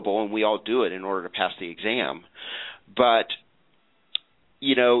 it's doable and we all do it in order to pass the exam. But,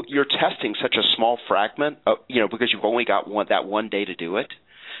 you know, you're testing such a small fragment, you know, because you've only got that one day to do it.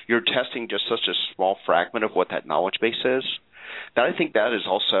 You're testing just such a small fragment of what that knowledge base is that I think that is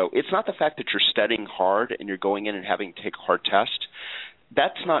also, it's not the fact that you're studying hard and you're going in and having to take a hard test.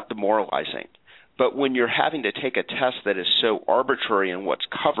 That's not demoralizing. But when you're having to take a test that is so arbitrary in what's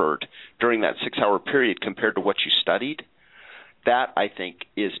covered during that 6-hour period compared to what you studied, that I think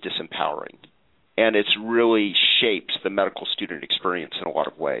is disempowering. And it's really shapes the medical student experience in a lot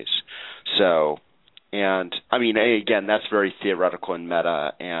of ways. So, and I mean, again, that's very theoretical and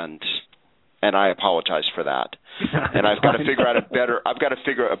meta, and I apologize for that. And I've got to figure out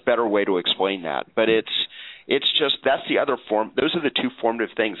a better way to explain that. But it's just, that's the other form. Those are the two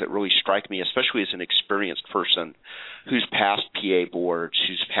formative things that really strike me, especially as an experienced person who's passed PA boards,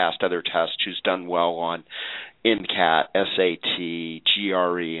 who's passed other tests, who's done well on MCAT, SAT,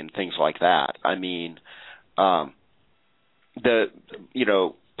 GRE, and things like that. I mean, part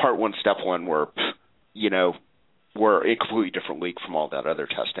 1, step 1 were a completely different league from all that other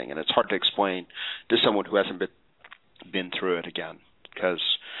testing, and it's hard to explain to someone who hasn't been through it again, because,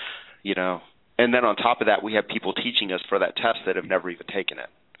 and then on top of that, we have people teaching us for that test that have never even taken it,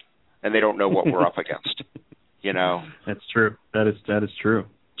 and they don't know what we're up against, That's true. That is true.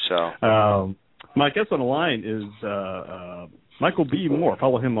 So, my guest on the line is Michael B. Moore.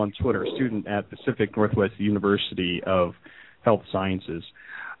 Follow him on Twitter, student at Pacific Northwest University of Health Sciences.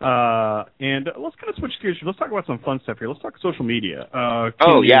 And let's kind of switch gears. Let's talk about some fun stuff here. Let's talk social media. My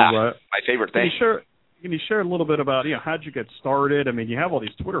favorite thing. Can you share a little bit about how did you get started? I mean, you have all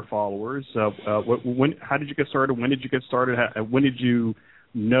these Twitter followers. How did you get started? When did you get started? When did you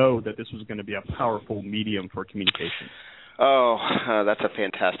know that this was going to be a powerful medium for communication? Oh, that's a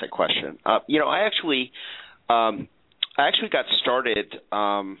fantastic question. I actually got started.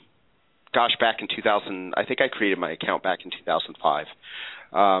 Back in 2000. I think I created my account back in 2005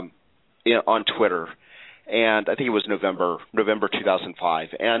 on Twitter. And I think it was November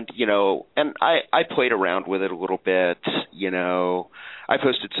 2005. And, I played around with it a little bit, I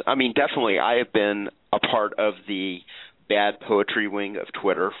posted, definitely I have been a part of the bad poetry wing of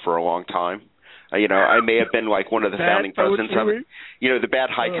Twitter for a long time. I may have been like one of the founding presidents of it. The bad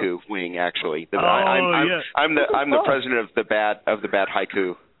haiku wing, actually. I'm the president of the bad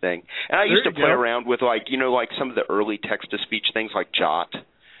haiku thing. And I used to play around with some of the early text-to-speech things like Jot.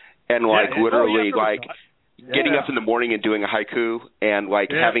 And getting up in the morning and doing a haiku and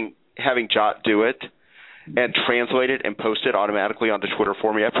having Jot do it and translate it and post it automatically onto Twitter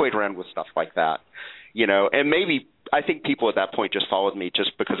for me. I played around with stuff like that, and maybe I think people at that point just followed me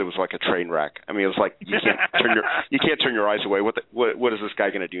just because it was like a train wreck. I mean, it was like you can't turn your eyes away. What is this guy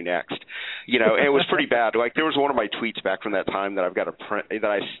going to do next? And it was pretty bad. Like there was one of my tweets back from that time that I've got that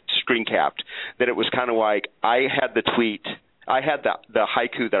I screen capped, that it was kind of like I had the tweet, I had the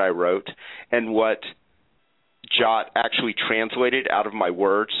haiku that I wrote, and what Jot actually translated out of my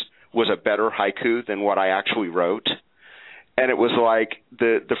words was a better haiku than what I actually wrote. And it was like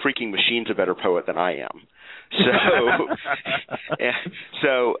the freaking machine's a better poet than I am.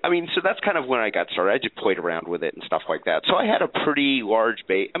 So that's kind of when I got started. I just played around with it and stuff like that. So I had a pretty large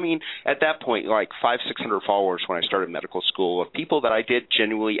base. At that point, like 500-600 followers when I started medical school of people that I did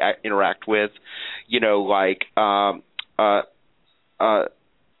genuinely interact with,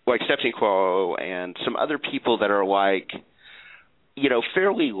 like Stephanie Quo and some other people that are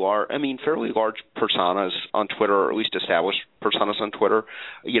fairly large personas on Twitter, or at least established personas on Twitter,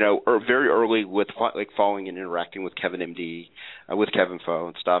 or very early with following and interacting with Kevin MD, with Kevin Foe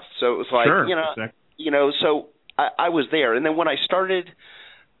and stuff. So it was like, exactly. So I was there. And then when I started,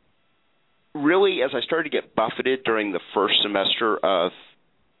 really, as I started to get buffeted during the first semester of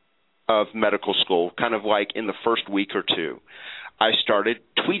medical school, kind of like in the first week or two, I started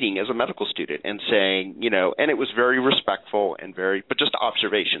tweeting as a medical student and saying, and it was very respectful and but just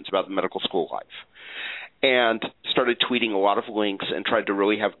observations about the medical school life. And started tweeting a lot of links and tried to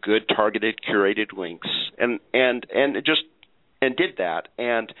really have good targeted, curated links and did that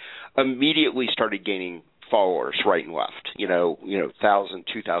and immediately started gaining followers right and left, 1,000,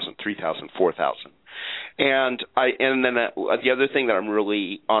 2,000, 3,000, 4,000. And then the other thing that I'm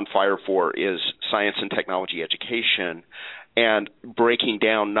really on fire for is science and technology education, and breaking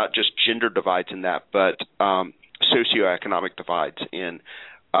down not just gender divides in that, but socioeconomic divides in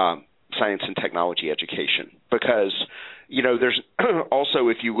science and technology education. Because, there's also,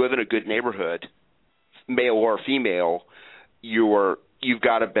 if you live in a good neighborhood, male or female, you've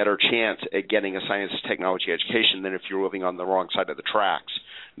got a better chance at getting a science and technology education than if you're living on the wrong side of the tracks,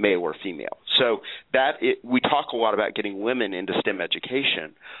 male or female. So we talk a lot about getting women into STEM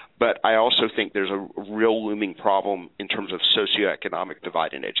education, but I also think there's a real looming problem in terms of socioeconomic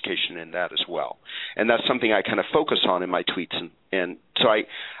divide in education in that as well. And that's something I kind of focus on in my tweets. And so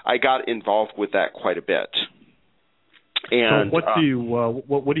I got involved with that quite a bit. And so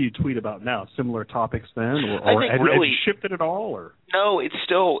what do you tweet about now? Similar topics then, or I think have you shifted at all? Or no, it's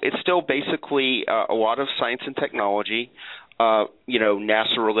still basically a lot of science and technology,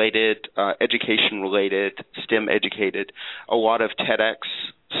 NASA related, education related, STEM educated, a lot of TEDx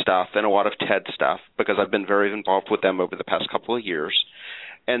stuff and a lot of TED stuff because I've been very involved with them over the past couple of years.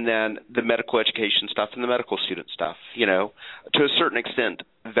 And then the medical education stuff and the medical student stuff, to a certain extent,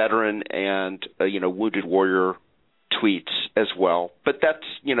 veteran and, wounded warrior tweets as well. But that's,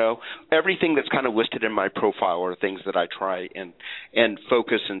 everything that's kind of listed in my profile are things that I try and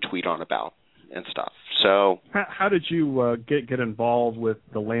focus and tweet on about and stuff. So how did you get involved with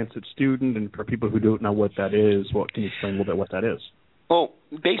the Lancet Student? And for people who don't know what that is, can you explain a little bit what that is? Well,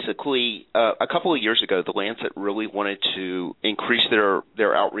 basically, a couple of years ago, the Lancet really wanted to increase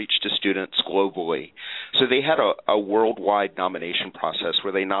their outreach to students globally. So they had a worldwide nomination process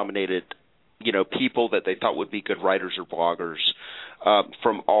where they nominated, people that they thought would be good writers or bloggers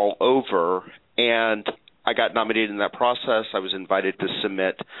from all over. And I got nominated in that process. I was invited to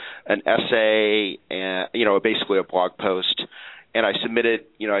submit an essay and, basically a blog post. And I submitted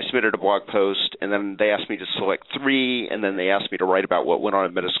a blog post, and then they asked me to select 3, and then they asked me to write about what went on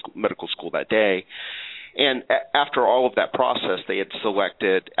in medical school that day. And after all of that process, they had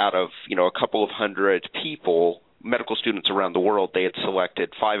selected out of, a couple of hundred people, medical students around the world, they had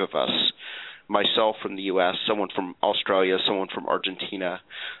selected 5 of us, myself from the U.S., someone from Australia, someone from Argentina,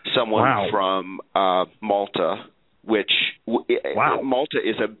 someone from Malta, which Malta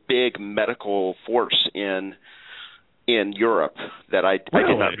is a big medical force in Europe that I did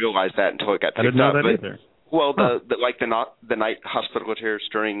not realize that until it got picked up. I didn't know that either. Well, the night hospitalers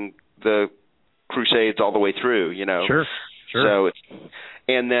during the Crusades all the way through, Sure. So,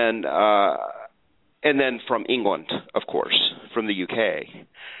 and then from England, of course, from the UK,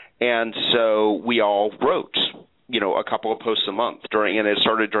 and so we all wrote, a couple of posts a month and it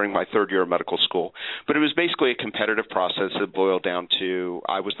started during my 3rd year of medical school. But it was basically a competitive process that boiled down to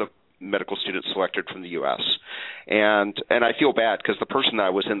I was the medical student selected from the U.S. And I feel bad because the person that I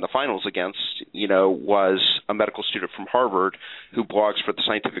was in the finals against, was a medical student from Harvard who blogs for the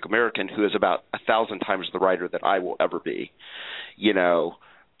Scientific American, who is about 1,000 times the writer that I will ever be.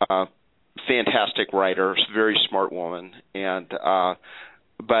 Fantastic writer, very smart woman,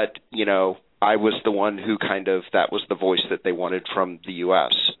 but I was the one who that was the voice that they wanted from the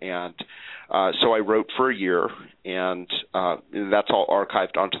U.S. And so I wrote for a year, and that's all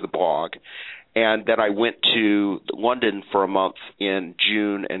archived onto the blog. And then I went to London for a month in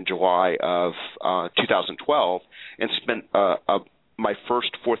June and July of 2012 and spent my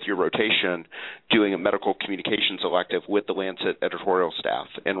first 4th-year rotation doing a medical communications elective with the Lancet editorial staff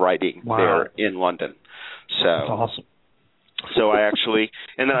and writing there in London. So that's awesome. So I actually,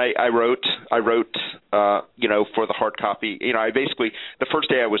 and then I wrote, for the hard copy, I basically, the first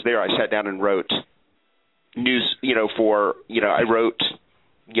day I was there, I sat down and wrote news, I wrote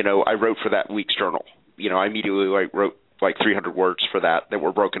for that week's journal. I immediately wrote like 300 words for that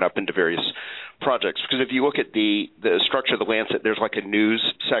were broken up into various projects. Because if you look at the structure of the Lancet, there's like a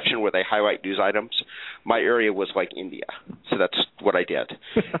news section where they highlight news items. My area was like India, so that's what I did.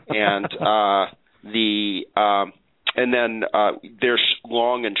 And then there's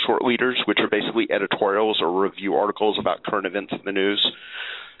long and short leaders, which are basically editorials or review articles about current events in the news.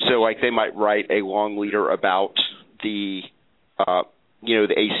 So, they might write a long leader about the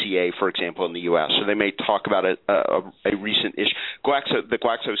ACA, for example, in the U.S. So they may talk about a recent issue. The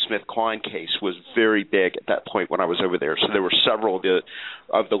GlaxoSmithKline case was very big at that point when I was over there. So there were several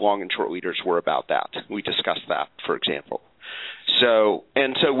of the long and short leaders were about that. We discussed that, for example.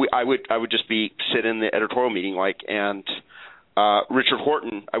 I would just sit in the editorial meeting and Richard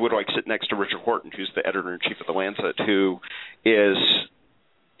Horton. I would sit next to Richard Horton, who's the editor-in-chief of the Lancet, who is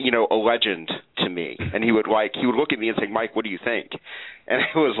a legend to me. And he would look at me and say, "Mike, what do you think?" And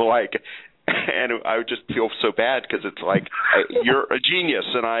it was and I would just feel so bad because it's you're a genius,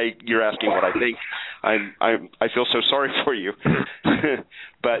 and you're asking what I think. I feel so sorry for you.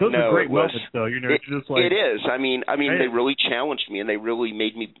 But those no, are great it was. moments, though. Just it is. I mean, they really challenged me, and they really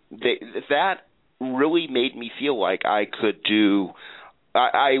made me. That really made me feel like I could do.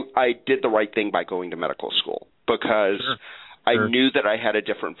 I did the right thing by going to medical school because. Sure. I knew that I had a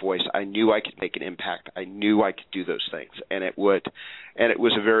different voice. I knew I could make an impact. I knew I could do those things, and it was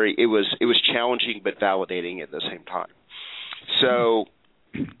challenging but validating at the same time. So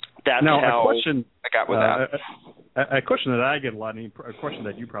that's how I got with that. A question that I get a lot, and a question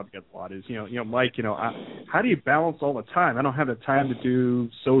that you probably get a lot is, Mike, how do you balance all the time? I don't have the time to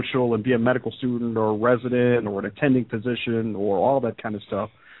do social and be a medical student or a resident or an attending physician or all that kind of stuff.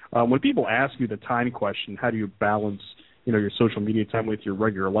 When people ask you the time question, how do you balance your social media time with your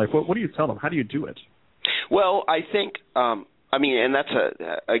regular life? What do you tell them? How do you do it? Well, I think, and that's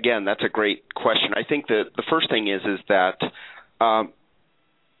a great question. I think the first thing is that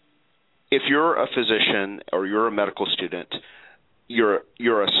if you're a physician or you're a medical student,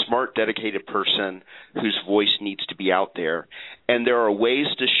 you're a smart, dedicated person whose voice needs to be out there, and there are ways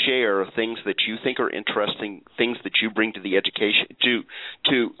to share things that you think are interesting, things that you bring to the education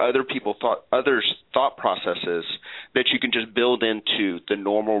to others' thought processes that you can just build into the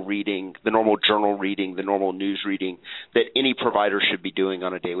normal reading, the normal journal reading, the normal news reading that any provider should be doing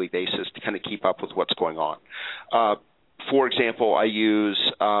on a daily basis to kind of keep up with what's going on. For example, I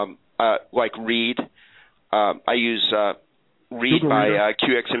use Read. I use Read by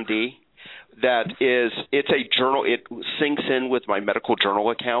QXMD. It's a journal. It syncs in with my medical journal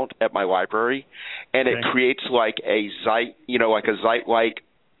account at my library, and it creates like a Zeit-like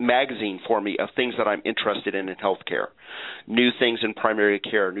magazine for me of things that I'm interested in healthcare, new things in primary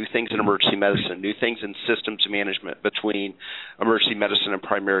care, new things in emergency medicine, new things in systems management between emergency medicine and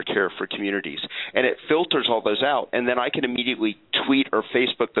primary care for communities. And it filters all those out, and then I can immediately tweet or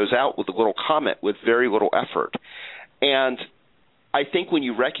Facebook those out with a little comment with very little effort. And I think when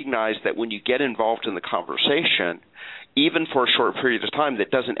you recognize that when you get involved in the conversation, even for a short period of time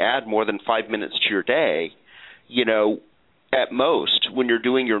that doesn't add more than 5 minutes to your day, at most, when you're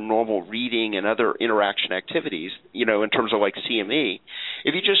doing your normal reading and other interaction activities, in terms of like CME,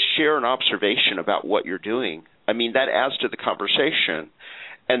 if you just share an observation about what you're doing, that adds to the conversation,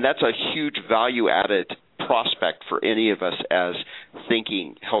 and that's a huge value-added prospect for any of us as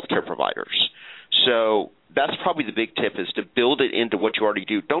thinking healthcare providers. So that's probably the big tip, is to build it into what you already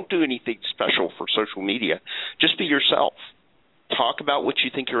do. Don't do anything special for social media. Just be yourself. Talk about what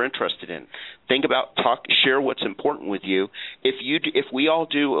you think you're interested in. Share what's important with you. If we all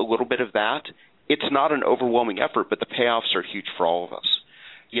do a little bit of that, it's not an overwhelming effort, but the payoffs are huge for all of us.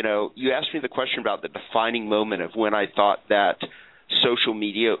 You asked me the question about the defining moment of when I thought that social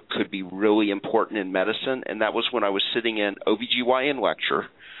media could be really important in medicine, and that was when I was sitting in OBGYN lecture,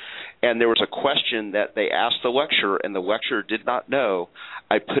 and there was a question that they asked the lecturer, and the lecturer did not know.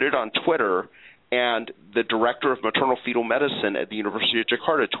 I put it on Twitter, and the director of maternal fetal medicine at the University of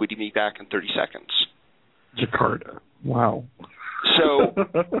Jakarta tweeted me back in 30 seconds. Jakarta. Wow. So,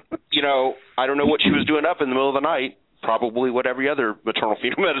 I don't know what she was doing up in the middle of the night, probably what every other maternal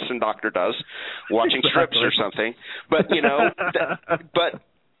fetal medicine doctor does, watching strips or something. But, but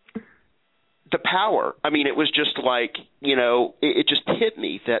the power, it was just like, it just hit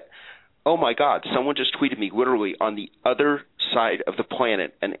me that, oh, my God, someone just tweeted me literally on the other side of the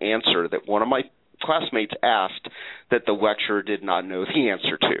planet an answer that one of my classmates asked that the lecturer did not know the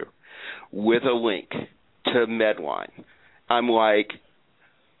answer to, with a link to Medline. I'm like,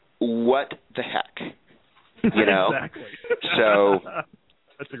 what the heck? Exactly. So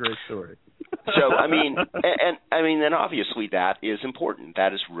that's a great story. So then obviously that is important.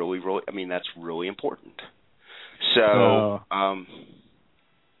 That is really, really, that's really important. So,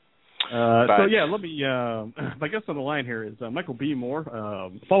 so yeah, let me. My guest on the line here is Michael B. Moore.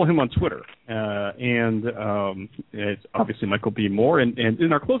 Follow him on Twitter, and it's obviously Michael B. Moore. And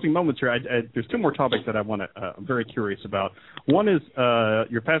in our closing moments here, there's two more topics that I'm very curious about. One is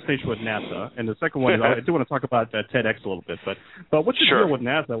your fascination with NASA, and the second one is I do want to talk about TEDx a little bit. But what's your deal with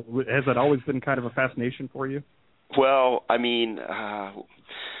NASA? Has that always been kind of a fascination for you? Well,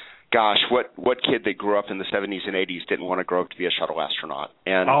 gosh, what kid that grew up in the 70s and 80s didn't want to grow up to be a shuttle astronaut?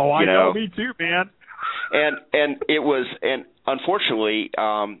 And I know, me too, man. And it was, and unfortunately,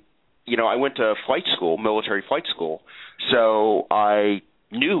 I went to flight school, military flight school, so I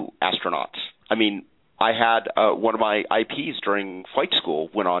knew astronauts. I had one of my IPs during flight school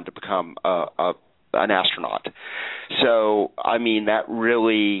went on to become an astronaut. So that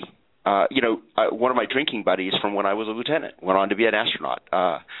really. One of my drinking buddies from when I was a lieutenant went on to be an astronaut,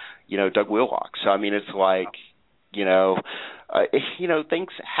 Doug Wheelock. So, it's like, things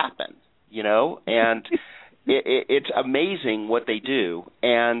happen, and it's amazing what they do.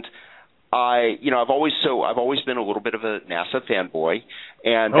 And I've always been a little bit of a NASA fanboy,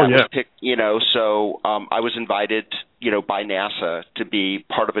 and that was picked, so I was invited, by NASA to be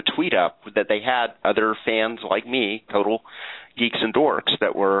part of a tweet up that they had other fans like me, total geeks and dorks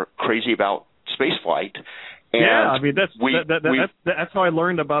that were crazy about space flight. And that's how I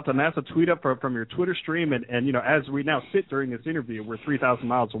learned about the NASA tweet up from your Twitter stream. And as we now sit during this interview, we're 3,000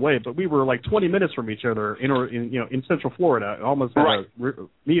 miles away, but we were like 20 minutes from each other in Central Florida, almost had a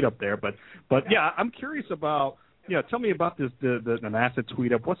meet up there. But yeah, I'm curious about, tell me about the NASA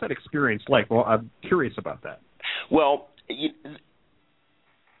tweet up. What's that experience like? Well, I'm curious about that. Well,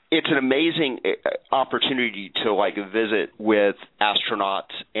 it's an amazing opportunity to like visit with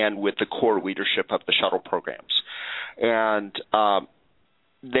astronauts and with the core leadership of the shuttle programs, and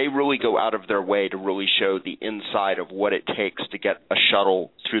they really go out of their way to really show the inside of what it takes to get a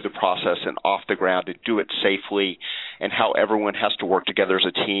shuttle through the process and off the ground and do it safely, and how everyone has to work together as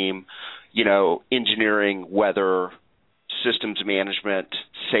a team. You know, engineering, weather, systems management,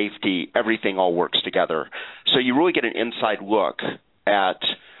 safety, everything all works together. So you really get an inside look at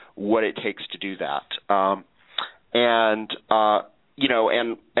what it takes to do that. You know,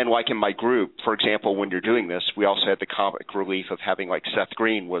 and like in my group, for example, when you're doing this, we also had the comic relief of having like Seth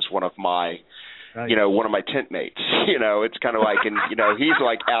Green was one of my, you know, one of my tent mates. You know, it's kind of like, and you know, he's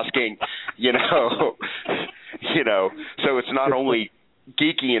like asking, you know, so it's not only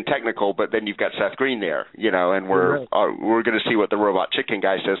geeky and technical, but then you've got Seth Green there, you know, and we're going to see what the robot chicken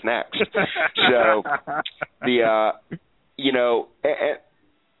guy says next. So the you know.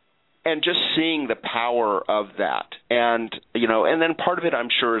 And just seeing the power of that, and you know, and then part of it, I'm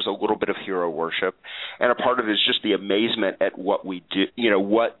sure, is a little bit of hero worship, and a part of it is just the amazement at what we do, you know,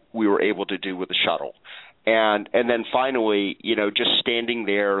 what we were able to do with the shuttle, and then finally, you know, just standing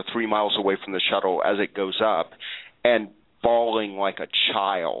there 3 miles away from the shuttle as it goes up, and bawling like a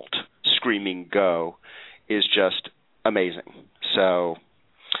child, screaming "Go," is just amazing. So.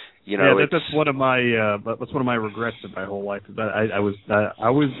 You know, yeah, that's one of my regrets of my whole life. Is that I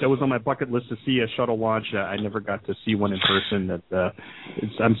was on my bucket list to see a shuttle launch. I never got to see one in person.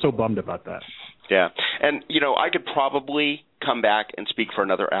 I'm so bummed about that. Yeah, and you know, I could probably come back and speak for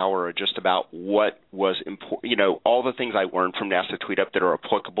another hour just about what was important. You know, all the things I learned from NASA Tweet Up that are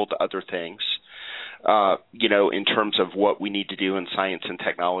applicable to other things. You know, in terms of what we need to do in science and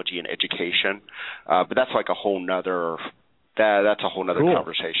technology and education. But that's like a whole nother. That's a whole other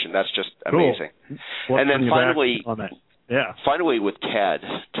conversation. That's just amazing. Cool. And then finally, finally with Ted.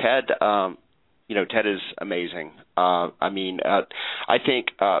 Ted, you know, Ted is amazing. I mean, I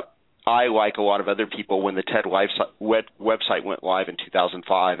think I, like a lot of other people, when the TED website went live in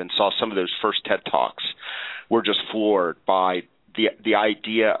 2005 and saw some of those first TED Talks, were just floored by the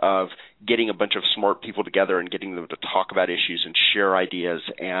idea of getting a bunch of smart people together and getting them to talk about issues and share ideas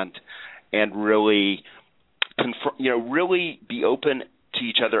and really really be open to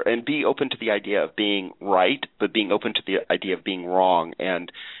each other and be open to the idea of being right, but being open to the idea of being wrong,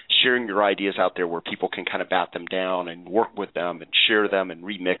 and sharing your ideas out there where people can kind of bat them down and work with them and share them and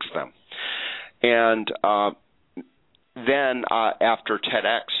remix them. And then after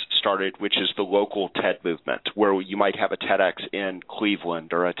TEDx started, which is the local TED movement, where you might have a TEDx in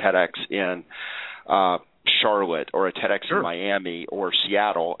Cleveland or a TEDx in Charlotte or a TEDx in Miami or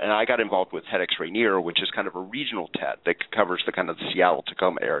Seattle, and I got involved with TEDx Rainier, which is kind of a regional TED that covers the kind of the Seattle,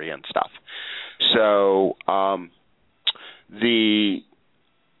 Tacoma area and stuff. So I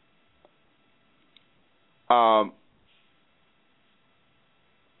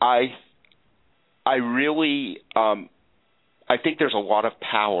really I think there's a lot of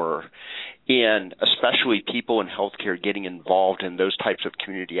power in especially people in healthcare getting involved in those types of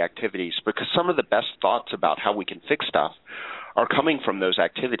community activities, because some of the best thoughts about how we can fix stuff are coming from those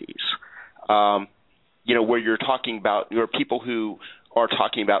activities. You know, where you're talking about, there are people who are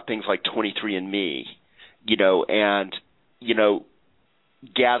talking about things like 23andMe, you know, and, you know,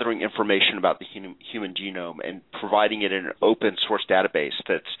 gathering information about the human genome and providing it in an open source database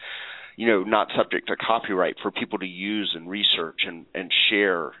that's, you know, not subject to copyright for people to use and research and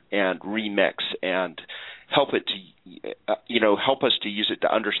share and remix and help it to, you know, help us to use it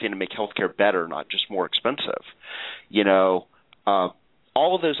to understand and make healthcare better, not just more expensive. You know,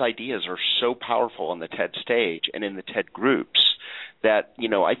 all of those ideas are so powerful on the TED stage and in the TED groups that, you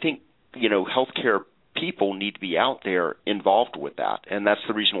know, I think, you know, healthcare people need to be out there involved with that. And that's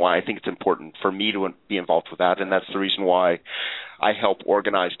the reason why I think it's important for me to be involved with that. And that's the reason why I help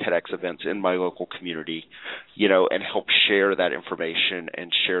organize TEDx events in my local community, you know, and help share that information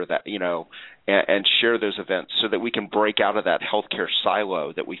and share that, you know, and share those events so that we can break out of that healthcare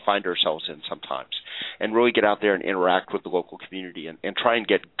silo that we find ourselves in sometimes and really get out there and interact with the local community and try and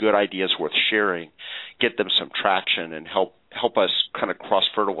get good ideas worth sharing, get them some traction, and help us kind of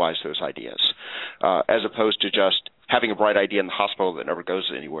cross-fertilize those ideas, as opposed to just having a bright idea in the hospital that never goes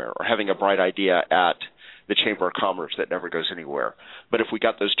anywhere, or having a bright idea at the Chamber of Commerce that never goes anywhere. But if we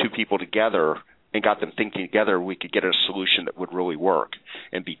got those two people together and got them thinking together, we could get a solution that would really work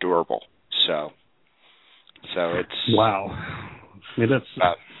and be durable. So it's wow. I mean, that's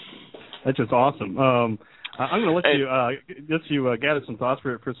just awesome. I'm going to let you gather some thoughts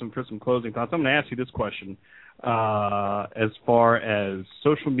for some closing thoughts. I'm going to ask you this question. As far as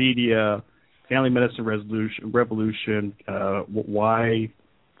social media, family medicine revolution, why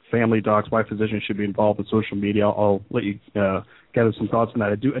family docs, why physicians should be involved in social media. I'll let you gather some thoughts on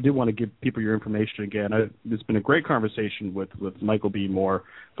that. I do want to give people your information again. It's been a great conversation with Michael B. Moore.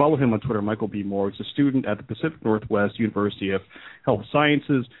 Follow him on Twitter, Michael B. Moore. He's a student at the Pacific Northwest University of Health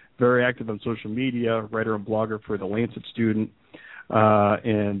Sciences, very active on social media, writer and blogger for the Lancet Student,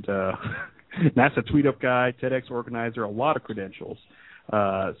 and NASA Tweet Up guy, TEDx organizer, a lot of credentials.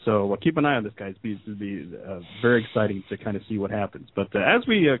 So keep an eye on this guy. It's be very exciting to kind of see what happens. But as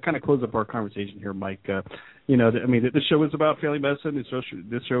we kind of close up our conversation here, Mike, this show is about family medicine.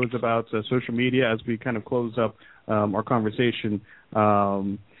 This show is about social media. As we kind of close up our conversation,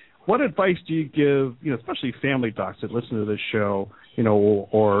 what advice do you give, especially family docs that listen to this show,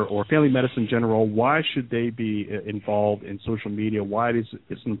 or family medicine in general? Why should they be involved in social media? Why is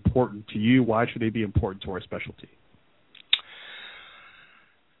it important to you? Why should they be important to our specialty?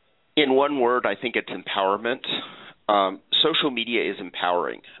 In one word, I think it's empowerment. Social media is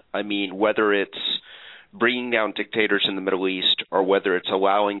empowering. I mean, whether it's bringing down dictators in the Middle East or whether it's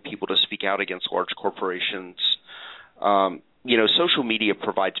allowing people to speak out against large corporations, social media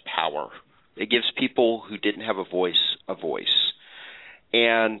provides power. It gives people who didn't have a voice.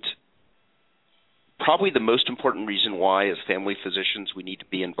 And probably the most important reason why, as family physicians, we need to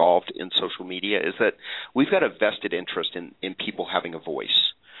be involved in social media is that we've got a vested interest in people having a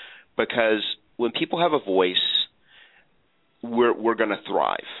voice. Because when people have a voice, we're going to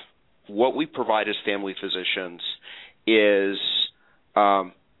thrive. What we provide as family physicians is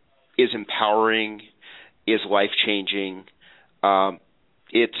empowering, is life-changing.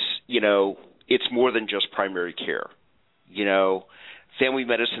 It's more than just primary care. Family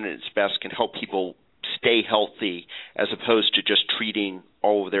medicine at its best can help people stay healthy as opposed to just treating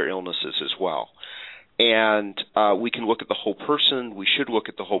all of their illnesses as well. And we can look at the whole person. We should look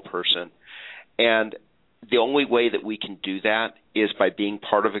at the whole person. And the only way that we can do that is by being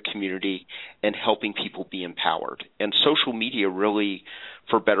part of a community and helping people be empowered. And social media really,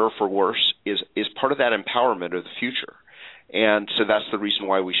 for better or for worse, is part of that empowerment of the future. And so that's the reason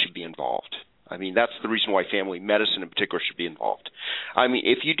why we should be involved. I mean, that's the reason why family medicine in particular should be involved. I mean,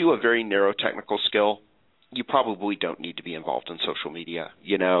 if you do a very narrow technical skill, you probably don't need to be involved in social media,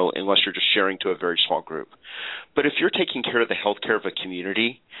 unless you're just sharing to a very small group. But if you're taking care of the healthcare of a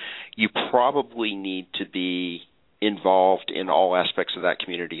community, you probably need to be involved in all aspects of that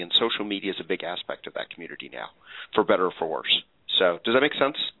community. And social media is a big aspect of that community now, for better or for worse. So does that make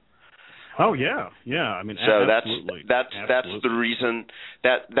sense? Oh yeah. I mean, so absolutely. that's the reason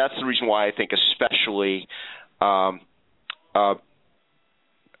that's the reason why I think especially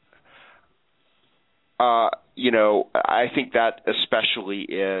I think that especially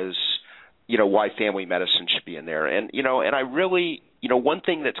is, why family medicine should be in there. And I really, one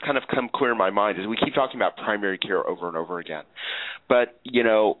thing that's kind of come clear in my mind is we keep talking about primary care over and over again. But,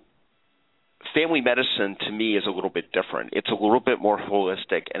 family medicine to me is a little bit different. It's a little bit more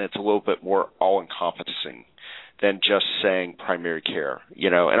holistic and it's a little bit more all-encompassing than just saying primary care,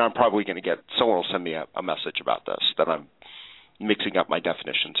 and I'm probably going to get, someone will send me a message about this, that I'm mixing up my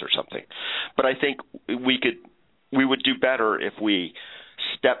definitions or something. But I think we would do better if we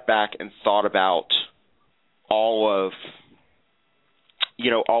stepped back and thought about all of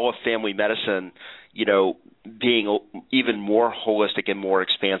family medicine, being even more holistic and more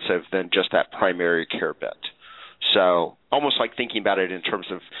expansive than just that primary care bit. So almost like thinking about it in terms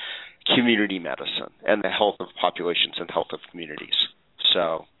of community medicine and the health of populations and health of communities.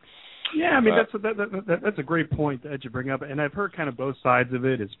 So yeah, I mean that's a great point that you bring up, and I've heard kind of both sides of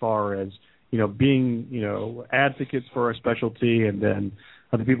it as far as being advocates for our specialty, and then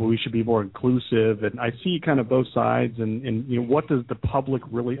other people we should be more inclusive. And I see kind of both sides, and what does the public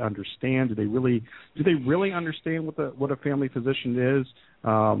really understand? Do they really understand what a family physician is?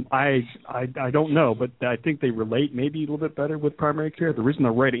 I don't know, but I think they relate maybe a little bit better with primary care. There isn't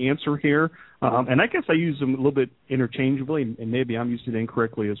a right answer here, and I guess I use them a little bit interchangeably, and maybe I'm using it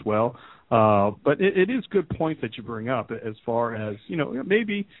incorrectly as well. But it is good point that you bring up as far as,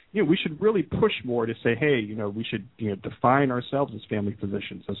 maybe, we should really push more to say, hey, we should, define ourselves as family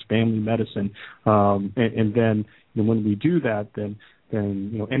physicians, as family medicine. And then when we do that, then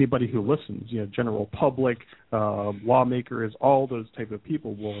anybody who listens, general public, lawmakers, all those type of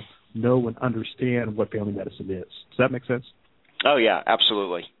people will know and understand what family medicine is. Does that make sense? Oh, yeah,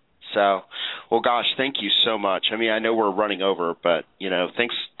 absolutely. So, well, gosh, thank you so much. I mean, I know we're running over, but,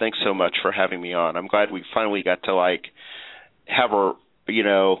 thanks so much for having me on. I'm glad we finally got to, have our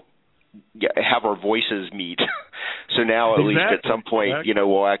voices meet. So now at least at some point,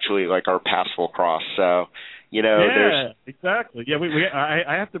 we'll actually, our paths will cross. So, Yeah, exactly. Yeah,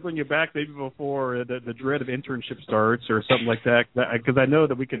 I have to bring you back maybe before the dread of internship starts or something like that, because I know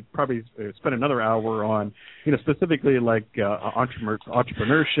that we could probably spend another hour on, specifically like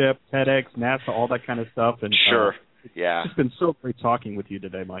entrepreneurship, TEDx, NASA, all that kind of stuff. And sure. Yeah. It's been so great talking with you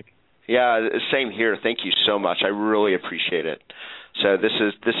today, Mike. Yeah, same here. Thank you so much. I really appreciate it. So this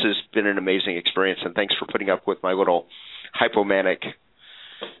has been an amazing experience, and thanks for putting up with my little hypomanic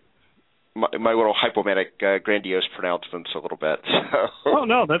grandiose pronouncements a little bit. So. Oh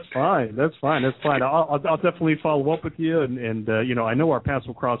no, that's fine. I'll definitely follow up with you, and I know our paths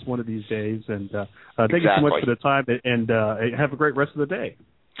will cross one of these days. And thank you so much for the time, and have a great rest of the day.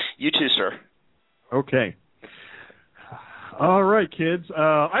 You too, sir. Okay. All right, kids.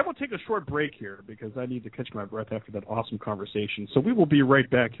 I will take a short break here because I need to catch my breath after that awesome conversation. So we will be right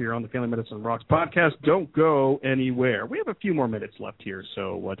back here on the Family Medicine Rocks podcast. Don't go anywhere. We have a few more minutes left here,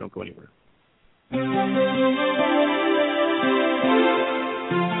 so don't go anywhere.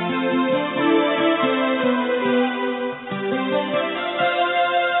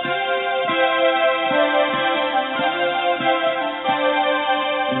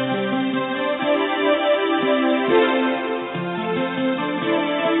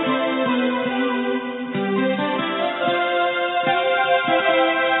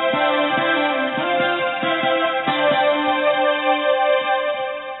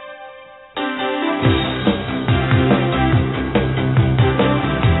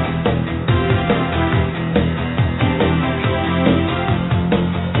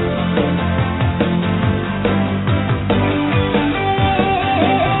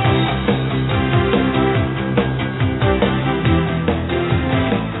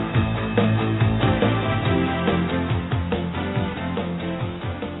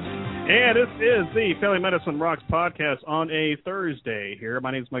 The Family Medicine Rocks podcast on a Thursday here. My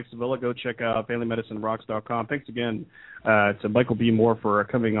name is Mike Sevilla. Go check out FamilyMedicineRocks.com. Thanks again to Michael B. Moore for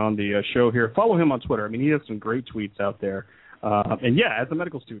coming on the show here. Follow him on Twitter. I mean, he has some great tweets out there. And, yeah, as a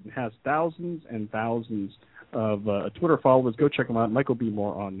medical student, has thousands and thousands of Twitter followers. Go check him out, Michael B.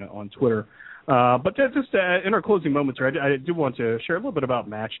 Moore on Twitter. But just in our closing moments here, I do want to share a little bit about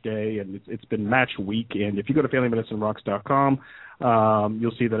Match Day, and it's been Match Week. And if you go to FamilyMedicineRocks.com,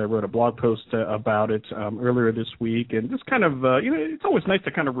 you'll see that I wrote a blog post about it earlier this week, and just kind of, it's always nice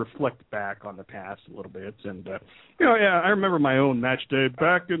to kind of reflect back on the past a little bit. And, I remember my own Match Day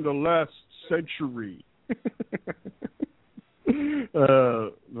back in the last century.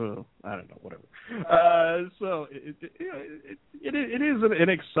 Well, I don't know, whatever. So it is an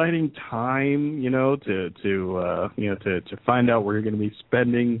exciting time, to find out where you're going to be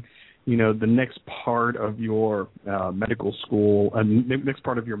spending, the next part of your medical school, next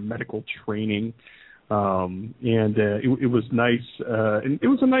part of your medical training. It was nice. And it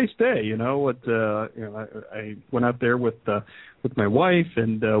was a nice day, I went out there with my wife,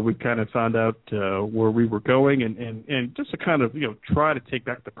 and we kind of found out where we were going, and just to kind of try to take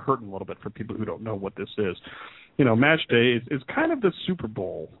back the curtain a little bit for people who don't know what this is. Match Day is kind of the Super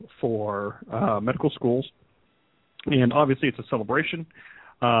Bowl for medical schools, and obviously it's a celebration.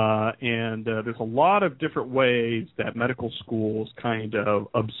 And there's a lot of different ways that medical schools kind of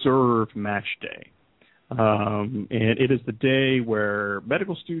observe Match Day. And it is the day where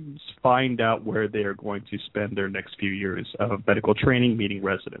medical students find out where they are going to spend their next few years of medical training, meaning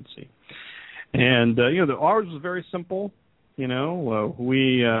residency. And, ours was very simple.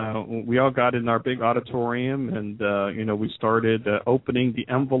 We all got in our big auditorium, and, we started opening the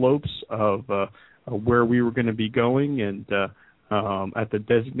envelopes of where we were going to be going, and at the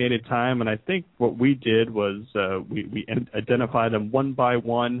designated time. And I think what we did was we identified them one by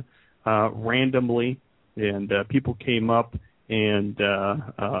one randomly. And people came up and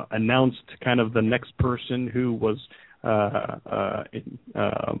announced kind of the next person who was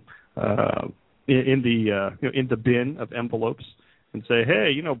in the bin of envelopes, and say,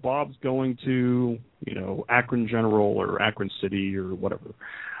 hey, Bob's going to Akron General or Akron City or whatever.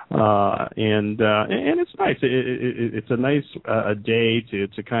 And it's nice. It's a nice day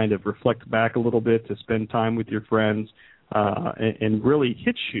to kind of reflect back a little bit, to spend time with your friends, and really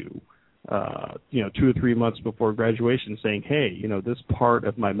hit you. 2 or 3 months before graduation, saying, hey, this part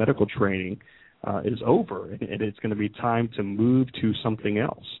of my medical training is over, and it's going to be time to move to something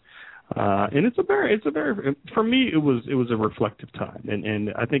else. And it's a very, for me, it was a reflective time,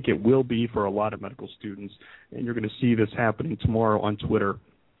 and I think it will be for a lot of medical students. And you're going to see this happening tomorrow on Twitter.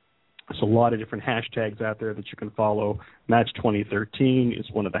 There's a lot of different hashtags out there that you can follow. Match 2013 is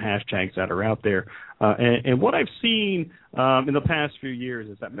one of the hashtags that are out there. And what I've seen in the past few years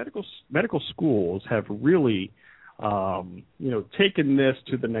is that medical schools have really taken this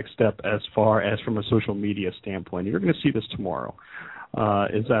to the next step as far as from a social media standpoint. You're going to see this tomorrow.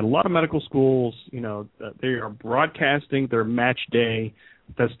 Is that a lot of medical schools, they are broadcasting their match day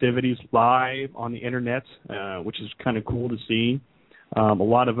festivities live on the internet, which is kind of cool to see. A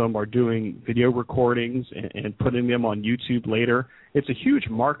lot of them are doing video recordings and putting them on YouTube later. It's a huge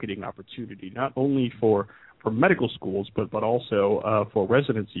marketing opportunity, not only for medical schools, but also for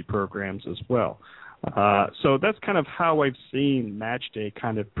residency programs as well. So that's kind of how I've seen Match Day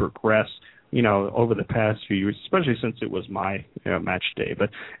kind of progress, over the past few years, especially since it was my Match Day. But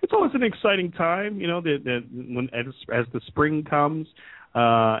it's always an exciting time, as the spring comes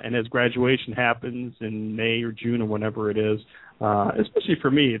and as graduation happens in May or June or whenever it is. Especially for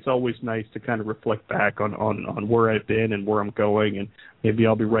me, it's always nice to kind of reflect back on where I've been and where I'm going, and maybe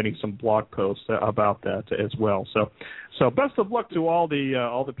I'll be writing some blog posts about that as well. So best of luck to all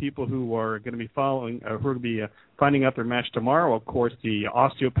the people who are going to be finding out their match tomorrow. Of course, the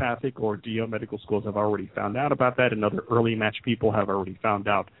osteopathic or DO medical schools have already found out about that, and other early match people have already found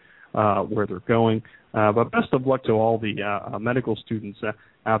out where they're going. But best of luck to all the medical students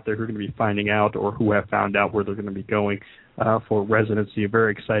out there who are going to be finding out or who have found out where they're going to be going for residency. A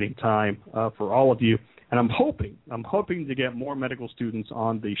very exciting time for all of you. And I'm hoping to get more medical students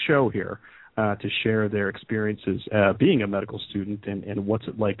on the show here to share their experiences being a medical student and what's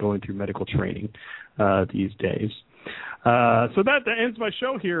it like going through medical training these days. So that ends my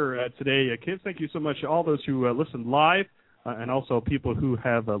show here today, kids. Thank you so much to all those who listened live and also people who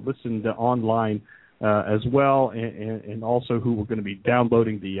have listened online as well, and also who are going to be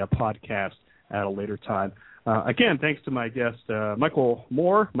downloading the podcast at a later time. Again, thanks to my guest, Michael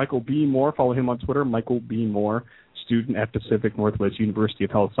B. Moore. Follow him on Twitter, Michael B. Moore, student at Pacific Northwest University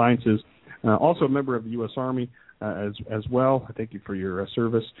of Health Sciences, also a member of the U.S. Army as well. Thank you for your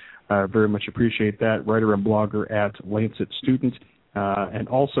service. Very much appreciate that. Writer and blogger at Lancet Student, and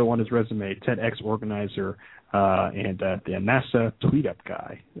also on his resume, TEDx organizer, and the NASA tweet-up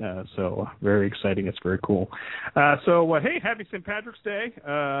guy. So very exciting. It's very cool. Hey, happy St. Patrick's Day.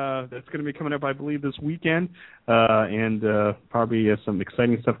 That's going to be coming up, I believe, this weekend, and probably some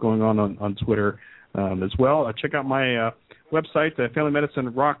exciting stuff going on Twitter as well. Check out my website,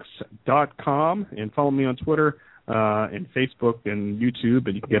 FamilyMedicineRocks.com, and follow me on Twitter and Facebook and YouTube,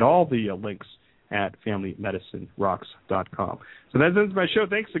 and you can get all the links at FamilyMedicineRocks.com. So that ends my show.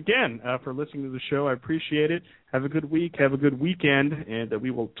 Thanks again for listening to the show. I appreciate it. Have a good week. Have a good weekend. And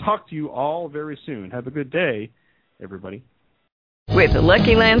we will talk to you all very soon. Have a good day, everybody. With the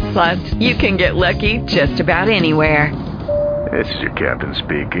Lucky Land Slots, you can get lucky just about anywhere. This is your captain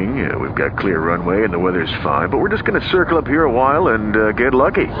speaking. We've got clear runway and the weather's fine, but we're just going to circle up here a while and get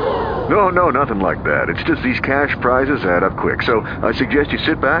lucky. No, nothing like that. It's just these cash prizes add up quick. So I suggest you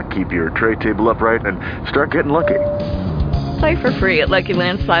sit back, keep your tray table upright, and start getting lucky. Play for free at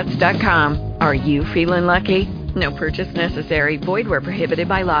LuckyLandSlots.com. Are you feeling lucky? No purchase necessary. Void where prohibited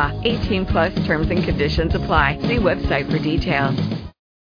by law. 18+ terms and conditions apply. See website for details.